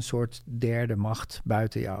God als een soort derde macht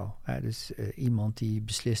buiten jou. Dus iemand die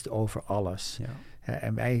beslist over alles. Ja.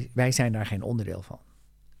 En wij zijn daar geen onderdeel van.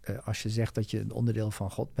 Als je zegt dat je een onderdeel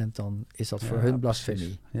van God bent, dan is dat voor hun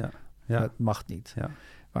blasfemie. Ja. Dat mag niet. Ja.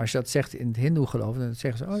 Maar als je dat zegt in het hindoe geloof, dan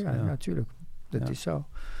zeggen ze, natuurlijk, dat is zo.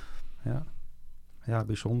 Ja,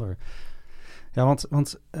 bijzonder. Ja,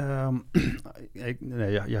 want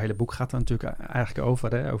je hele boek gaat er natuurlijk eigenlijk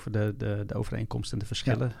over, hè, over de overeenkomsten en de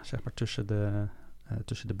verschillen, zeg maar, tussen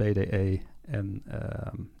de BDE en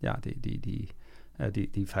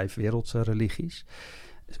die 5 wereldreligies.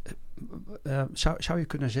 Zou je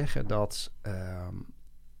kunnen zeggen dat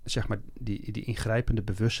zeg maar die ingrijpende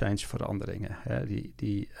bewustzijnsveranderingen, hè,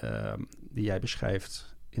 die jij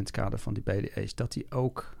beschrijft in het kader van die BDE's, dat die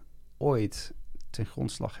ook ooit ten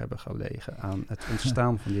grondslag hebben gelegen aan het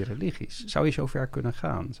ontstaan van die religies? Zou je zover kunnen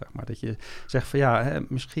gaan, zeg maar? Dat je zegt van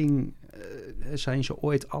misschien zijn ze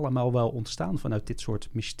ooit allemaal wel ontstaan vanuit dit soort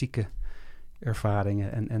mystieke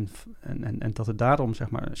ervaringen en dat er daarom, zeg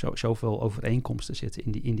maar, zoveel overeenkomsten zitten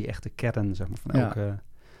in die echte kern, zeg maar, van elke...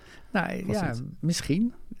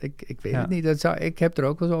 Misschien. Ik weet het niet. Ik heb er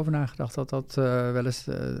ook wel eens over nagedacht dat wel eens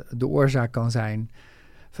de oorzaak kan zijn.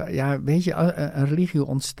 Ja, weet je, een religie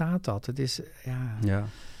ontstaat dat. Het is,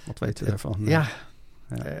 wat weten we daarvan?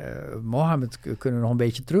 Mohammed kunnen we nog een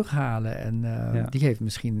beetje terughalen. En die heeft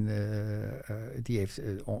misschien,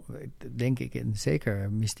 denk ik,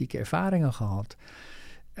 zeker mystieke ervaringen gehad.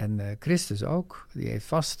 En Christus ook. Die heeft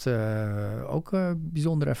vast ook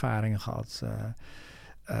bijzondere ervaringen gehad.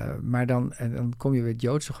 Maar dan kom je weer het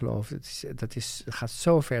Joodse geloof. Dat gaat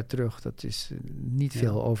zo ver terug. Dat is niet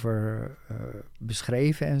veel over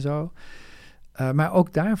beschreven en zo. Maar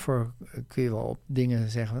ook daarvoor kun je wel op dingen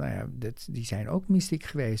zeggen, die zijn ook mystiek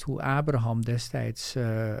geweest. Hoe Abraham destijds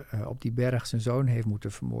op die berg zijn zoon heeft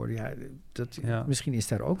moeten vermoorden. Misschien is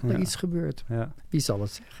daar ook wel iets gebeurd. Ja. Wie zal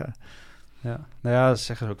het zeggen? Ja, dat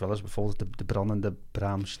zeggen ze ook wel eens. Bijvoorbeeld de brandende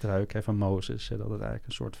braamstruik van Mozes. Dat het eigenlijk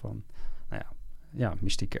een soort van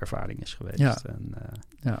mystieke ervaring is geweest. Ja.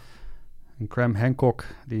 En Graham Hancock,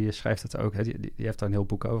 die schrijft het ook. Hè, die heeft daar een heel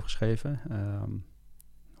boek over geschreven.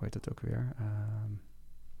 Hoe heet het ook weer?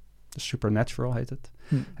 The Supernatural heet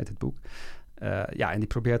het boek. En die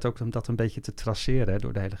probeert ook dat een beetje te traceren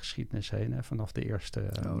door de hele geschiedenis heen. Hè, vanaf de eerste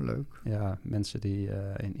leuk. Mensen die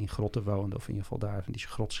in grotten woonden, of in ieder geval daar die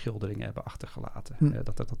grotschilderingen hebben achtergelaten.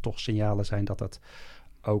 Dat er toch signalen zijn dat dat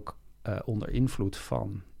ook onder invloed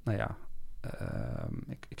van,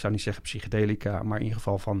 ik zou niet zeggen psychedelica, maar in ieder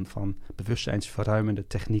geval van bewustzijnsverruimende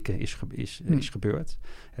technieken is gebeurd.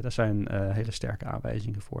 Daar zijn hele sterke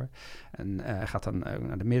aanwijzingen voor. En gaat dan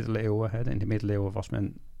naar de middeleeuwen. In de middeleeuwen was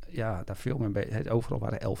men daar veel meer overal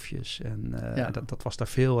waren elfjes. En dat was daar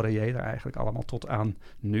veel reëler eigenlijk allemaal tot aan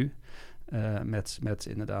nu. Met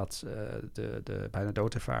inderdaad de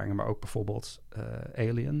Bijna-doodervaringen, maar ook bijvoorbeeld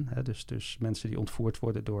Alien. Dus mensen die ontvoerd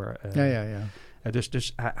worden door...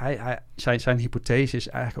 Dus zijn hypothese is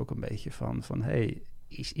eigenlijk ook een beetje van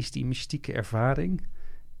is die mystieke ervaring,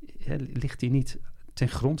 ligt die niet ten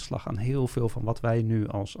grondslag aan heel veel van wat wij nu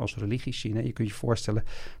als religies zien? Hè? Je kunt je voorstellen,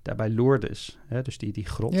 daarbij Lourdes, dus die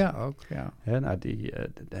grot. Ja, ook, ja. Die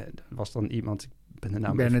was dan iemand...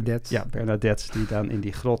 Bernadette. Bernadette, die dan in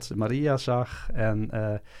die grot Maria zag. En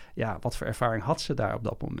wat voor ervaring had ze daar op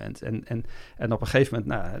dat moment? En op een gegeven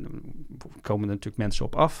moment komen er natuurlijk mensen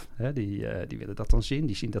op af. Hè, die willen dat dan zien.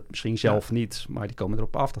 Die zien dat misschien zelf niet, maar die komen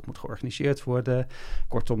erop af. Dat moet georganiseerd worden.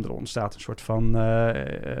 Kortom, er ontstaat een soort van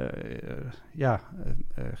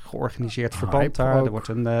georganiseerd verband daar.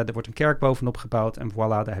 Er wordt een kerk bovenop gebouwd. En voilà,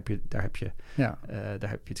 daar heb je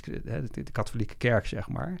de katholieke kerk, zeg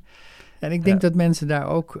maar. En ik denk dat mensen daar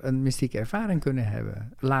ook een mystieke ervaring kunnen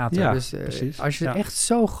hebben later. Ja, dus precies. Als je echt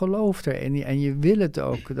zo gelooft er en je wil het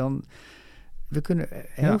ook, dan... We kunnen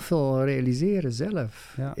heel veel realiseren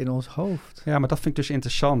zelf in ons hoofd. Ja, maar dat vind ik dus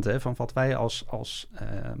interessant, hè, van wat wij als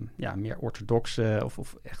meer orthodoxe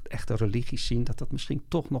of echte religies zien, dat misschien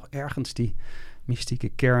toch nog ergens die mystieke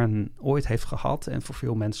kern ooit heeft gehad en voor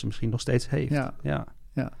veel mensen misschien nog steeds heeft.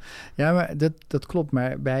 Ja, maar dat klopt.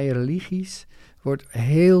 Maar bij religies wordt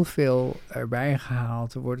heel veel erbij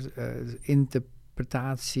gehaald. Er wordt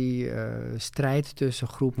interpretatie, strijd tussen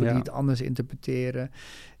groepen die het anders interpreteren.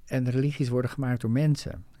 En religies worden gemaakt door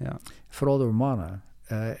mensen. Ja. Vooral door mannen.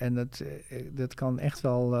 En dat kan echt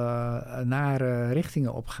wel nare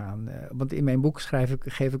richtingen opgaan. Want in mijn boek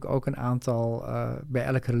geef ik ook een aantal... bij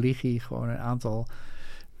elke religie gewoon een aantal...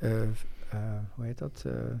 hoe heet dat?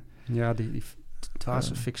 Ja, die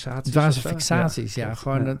dwaze fixaties. Dwaze fixaties, ja.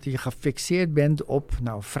 Gewoon dat je gefixeerd bent op...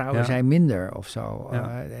 Nou, vrouwen zijn minder of zo.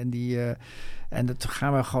 Ja. En dat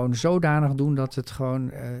gaan we gewoon zodanig doen dat het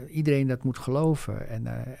gewoon... iedereen dat moet geloven.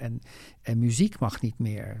 En muziek mag niet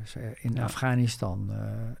meer in Afghanistan.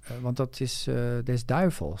 Want dat is des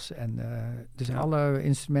duivels. En dus alle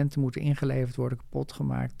instrumenten moeten ingeleverd worden, kapot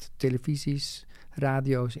gemaakt. Televisies,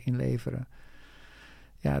 radio's inleveren.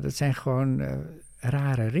 Ja, dat zijn gewoon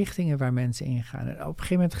rare richtingen waar mensen in gaan. En op een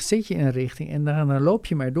gegeven moment zit je in een richting en dan loop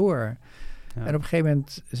je maar door. Ja. En op een gegeven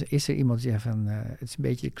moment is er iemand die zegt van... het is een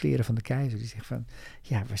beetje de kleren van de keizer. Die zegt van,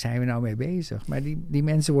 ja, waar zijn we nou mee bezig? Maar die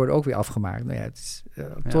mensen worden ook weer afgemaakt. Nou ja, het is,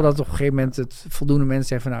 totdat op een gegeven moment het voldoende mensen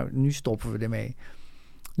zeggen van... nou, nu stoppen we ermee.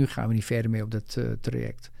 Nu gaan we niet verder mee op dat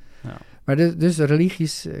traject. Ja. Maar dus de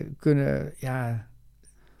religies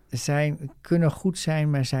kunnen goed zijn,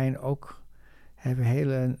 maar zijn ook... hebben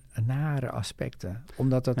hele nare aspecten.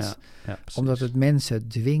 Omdat het mensen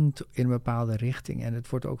dwingt in een bepaalde richting. En het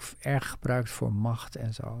wordt ook erg gebruikt voor macht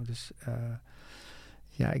en zo. Dus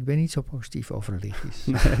ik ben niet zo positief over religies.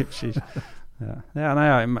 Nee, precies.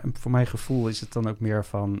 Voor mijn gevoel is het dan ook meer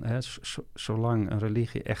van... zolang een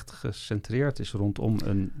religie echt gecentreerd is rondom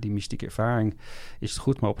die mystieke ervaring... is het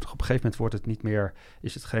goed, maar op een gegeven moment wordt het niet meer...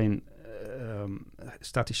 is het geen...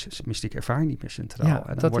 staat die mystieke ervaring niet meer centraal. Ja,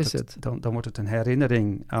 en dat is het. Dan wordt het een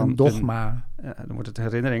herinnering aan... Een dogma. Dan wordt het een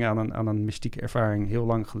herinnering aan een mystieke ervaring heel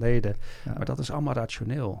lang geleden. Ja. Maar dat is allemaal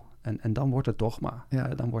rationeel. En dan wordt het dogma. Ja.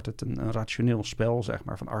 Dan wordt het een rationeel spel, zeg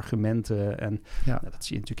maar, van argumenten. En dat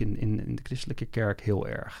zie je natuurlijk in de christelijke kerk heel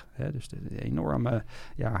erg. Hè? Dus de enorme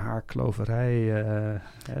haarkloverij.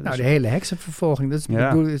 Dus de hele heksenvervolging.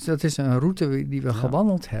 Dat is een route die we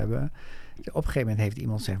gewandeld hebben... Op een gegeven moment heeft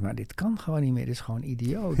iemand gezegd... maar dit kan gewoon niet meer, dit is gewoon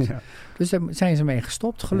idioot. Ja. Dus daar zijn ze mee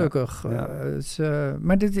gestopt, gelukkig.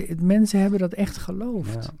 Maar mensen hebben dat echt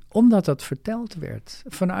geloofd. Ja. Omdat dat verteld werd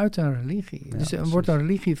vanuit een religie. Ja, dus er wordt een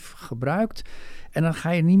religie gebruikt... en dan ga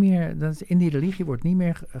je niet meer... in die religie wordt niet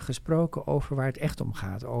meer gesproken over waar het echt om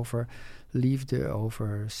gaat. Over liefde,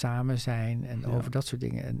 over samen zijn en over dat soort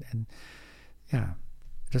dingen. En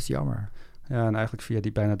dat is jammer. Ja, en eigenlijk via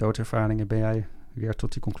die Bijna-doodervaringen ben jij... weer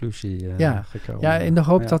tot die conclusie gekomen. Ja, in de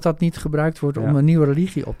hoop dat dat niet gebruikt wordt om een nieuwe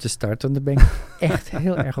religie op te starten. Want daar ben ik echt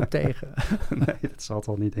heel erg op tegen. Nee, dat zal het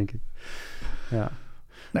al niet, denk ik. Ja.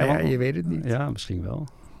 Je weet het niet. Ja, misschien wel.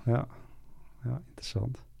 Ja,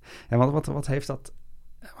 interessant. En wat heeft dat...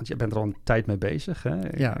 Want je bent er al een tijd mee bezig, hè?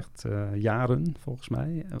 Echt jaren, volgens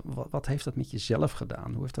mij. Wat heeft dat met jezelf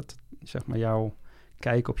gedaan? Hoe heeft dat, zeg maar, jouw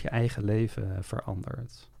kijk op je eigen leven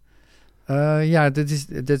veranderd? Dat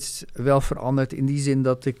is wel veranderd in die zin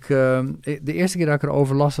dat ik... de eerste keer dat ik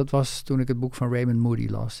erover las, dat was toen ik het boek van Raymond Moody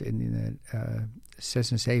las in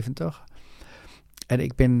 76. En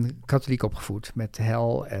ik ben katholiek opgevoed met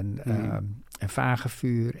hel en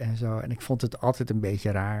vagevuur en zo. En ik vond het altijd een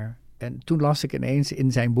beetje raar. En toen las ik ineens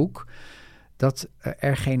in zijn boek dat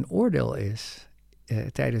er geen oordeel is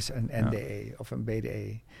tijdens een NDE of een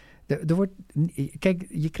BDE. Kijk,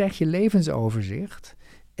 je krijgt je levensoverzicht...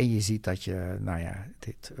 En je ziet dat je,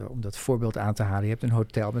 om dat voorbeeld aan te halen... je hebt een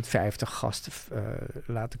hotel met 50 gasten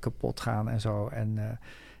laten kapot gaan en zo. En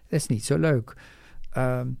dat is niet zo leuk.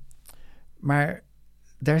 Maar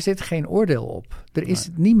daar zit geen oordeel op. Er is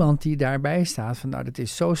niemand die daarbij staat van... dat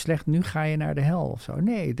is zo slecht, nu ga je naar de hel of zo.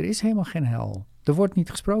 Nee, er is helemaal geen hel. Er wordt niet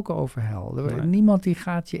gesproken over hel. Niemand die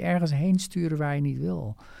gaat je ergens heen sturen waar je niet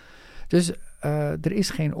wil. Dus er is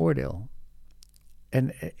geen oordeel.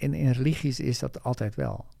 En in religies is dat altijd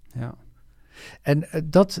wel. Ja. En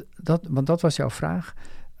want dat was jouw vraag.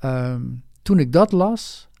 Toen ik dat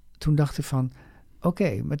las, toen dacht ik van...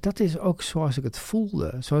 Oké, maar dat is ook zoals ik het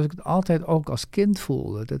voelde. Zoals ik het altijd ook als kind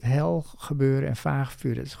voelde. Dat hel gebeuren en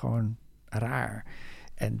vagevuur, dat is gewoon raar.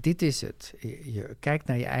 En dit is het. Je kijkt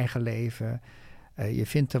naar je eigen leven. Je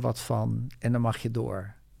vindt er wat van en dan mag je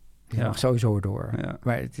door. Je mag sowieso door. Ja.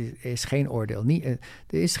 Maar het is geen oordeel. Er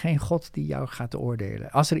is geen God die jou gaat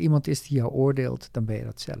oordelen. Als er iemand is die jou oordeelt, dan ben je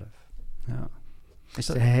dat zelf. Ja. Is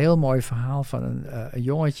dat een heel mooi verhaal van een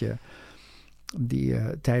jongetje...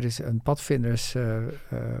 die tijdens een padvinders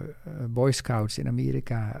Boy Scouts in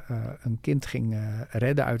Amerika... een kind ging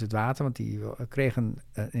redden uit het water. Want die kreeg een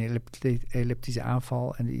epileptische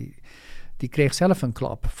aanval. En die kreeg zelf een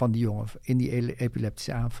klap van die jongen in die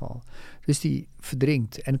epileptische aanval. Dus die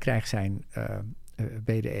verdrinkt en krijgt zijn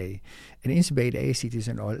BDE. En in zijn BDE ziet hij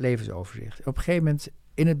zijn levensoverzicht. Op een gegeven moment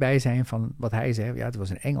in het bijzijn van wat hij zei, ja, het was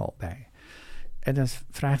een engel bij. En dan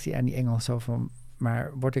vraagt hij aan die engel zo van,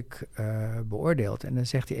 maar word ik beoordeeld? En dan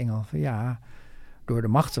zegt die engel van, ja, door de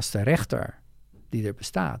machtigste rechter die er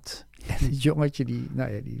bestaat. En het jongetje,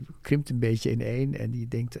 die krimpt een beetje ineen en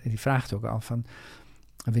die vraagt ook af van,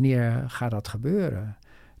 wanneer gaat dat gebeuren?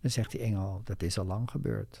 Dan zegt die engel, dat is al lang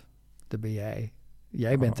gebeurd. Dat ben jij.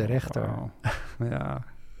 Jij bent de rechter. Wow. Ja.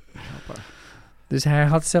 Dus hij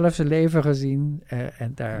had zelf zijn leven gezien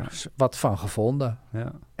en daar wat van gevonden.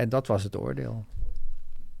 Ja. En dat was het oordeel.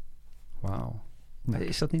 Wauw. Nee,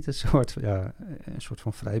 is dat niet een soort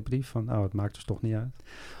van vrijbrief van, het maakt dus toch niet uit?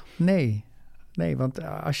 Nee, want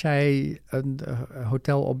als jij een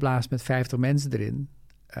hotel opblaast met 50 mensen erin,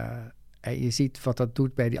 en je ziet wat dat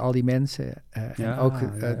doet bij al die mensen, en ook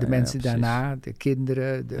de mensen daarna, de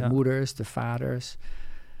kinderen, de moeders, de vaders.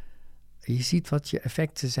 Je ziet wat je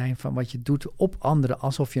effecten zijn van wat je doet op anderen,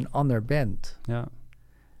 alsof je een ander bent. Ja.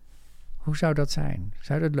 Hoe zou dat zijn?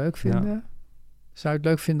 Zou je dat leuk vinden? Ja. Zou je het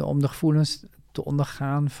leuk vinden om de gevoelens te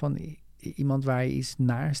ondergaan van iemand waar je iets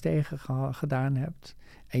naars tegen gedaan hebt?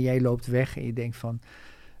 En jij loopt weg en je denkt van,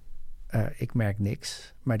 ik merk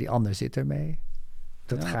niks, maar die ander zit ermee.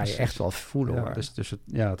 Dat ga je echt wel voelen, hoor.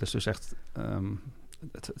 Het is dus echt,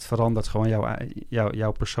 het verandert gewoon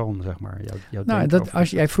jouw persoon, zeg maar.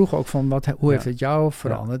 Jij vroeg ook van, hoe heeft het jou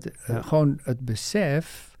veranderd? Gewoon het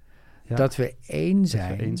besef dat we één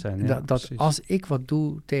zijn. Dat als ik wat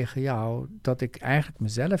doe tegen jou, dat ik eigenlijk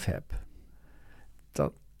mezelf heb.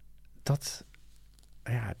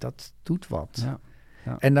 Dat doet wat. Ja.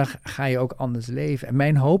 Ja. En dan ga je ook anders leven. En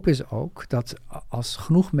mijn hoop is ook dat als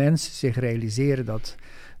genoeg mensen zich realiseren dat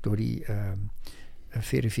door die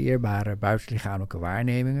verifieerbare buitenlichamelijke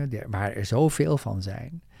waarnemingen, waar er zoveel van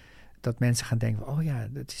zijn, dat mensen gaan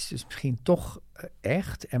denken, dat is dus misschien toch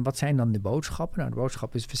echt. En wat zijn dan de boodschappen? Nou, de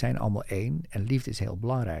boodschap is, we zijn allemaal één en liefde is heel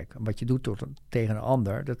belangrijk. En wat je doet tegen een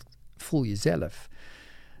ander, dat voel je zelf.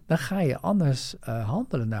 Dan ga je anders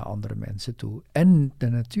handelen naar andere mensen toe. En de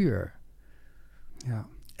natuur. Ja.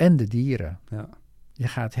 En de dieren. Ja. Je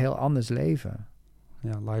gaat heel anders leven.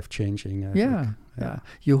 Ja, life-changing. Ja.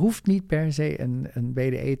 Je hoeft niet per se een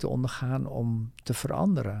BDE te ondergaan om te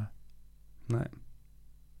veranderen.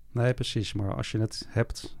 Nee, precies. Maar als je het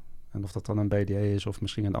hebt, en of dat dan een BDE is of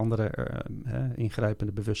misschien een andere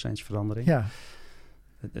ingrijpende bewustzijnsverandering. Ja.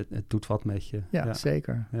 Het doet wat met je. Ja,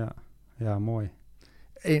 zeker. Ja, mooi.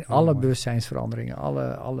 In alle bewustzijnsveranderingen,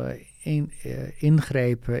 alle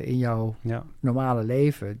ingrepen in jouw normale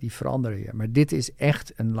leven, die veranderen je. Maar dit is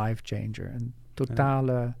echt een life changer. Een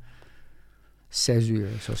totale 6 uur,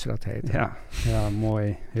 zoals ze dat heet. Ja,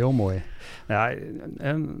 mooi. Heel mooi. Ja,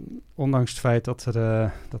 en ondanks het feit dat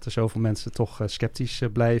er zoveel mensen toch sceptisch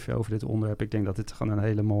blijven over dit onderwerp, ik denk dat dit gewoon een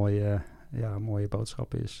hele mooie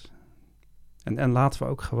boodschap is. En laten we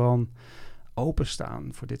ook gewoon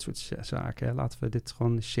openstaan voor dit soort zaken. Hè. Laten we dit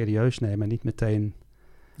gewoon serieus nemen en niet meteen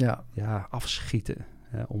afschieten.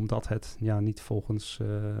 Omdat het niet volgens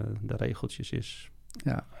de regeltjes is.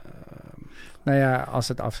 Ja. Als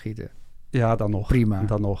het afschieten. Ja, dan nog. Prima.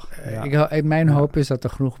 Dan nog. Mijn hoop is dat er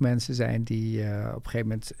genoeg mensen zijn die op een gegeven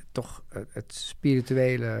moment toch het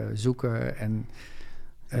spirituele zoeken en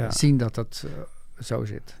zien dat dat zo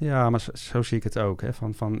zit. Ja, maar zo zie ik het ook. Hè.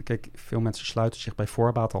 Kijk, veel mensen sluiten zich bij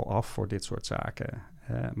voorbaat al af voor dit soort zaken.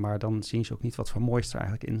 Maar dan zien ze ook niet wat voor moois er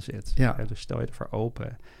eigenlijk in zit. Ja. Dus stel je ervoor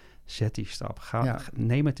open. Zet die stap.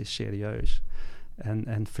 Neem het eens serieus.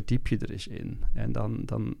 En verdiep je er eens in. En dan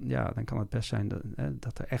kan het best zijn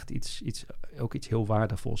dat er echt iets heel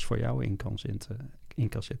waardevols voor jou in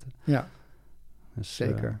kan zitten. Ja, dus,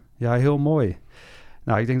 zeker. Heel mooi.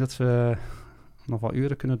 Nou, ik denk dat we nog wel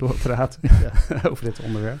uren kunnen doorpraten over dit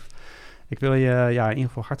onderwerp. Ik wil je in ieder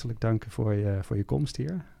geval hartelijk danken voor je komst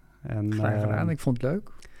hier. En, graag gedaan, ik vond het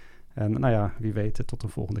leuk. En wie weet, tot een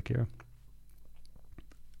volgende keer.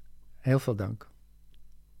 Heel veel dank.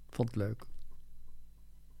 Vond het leuk.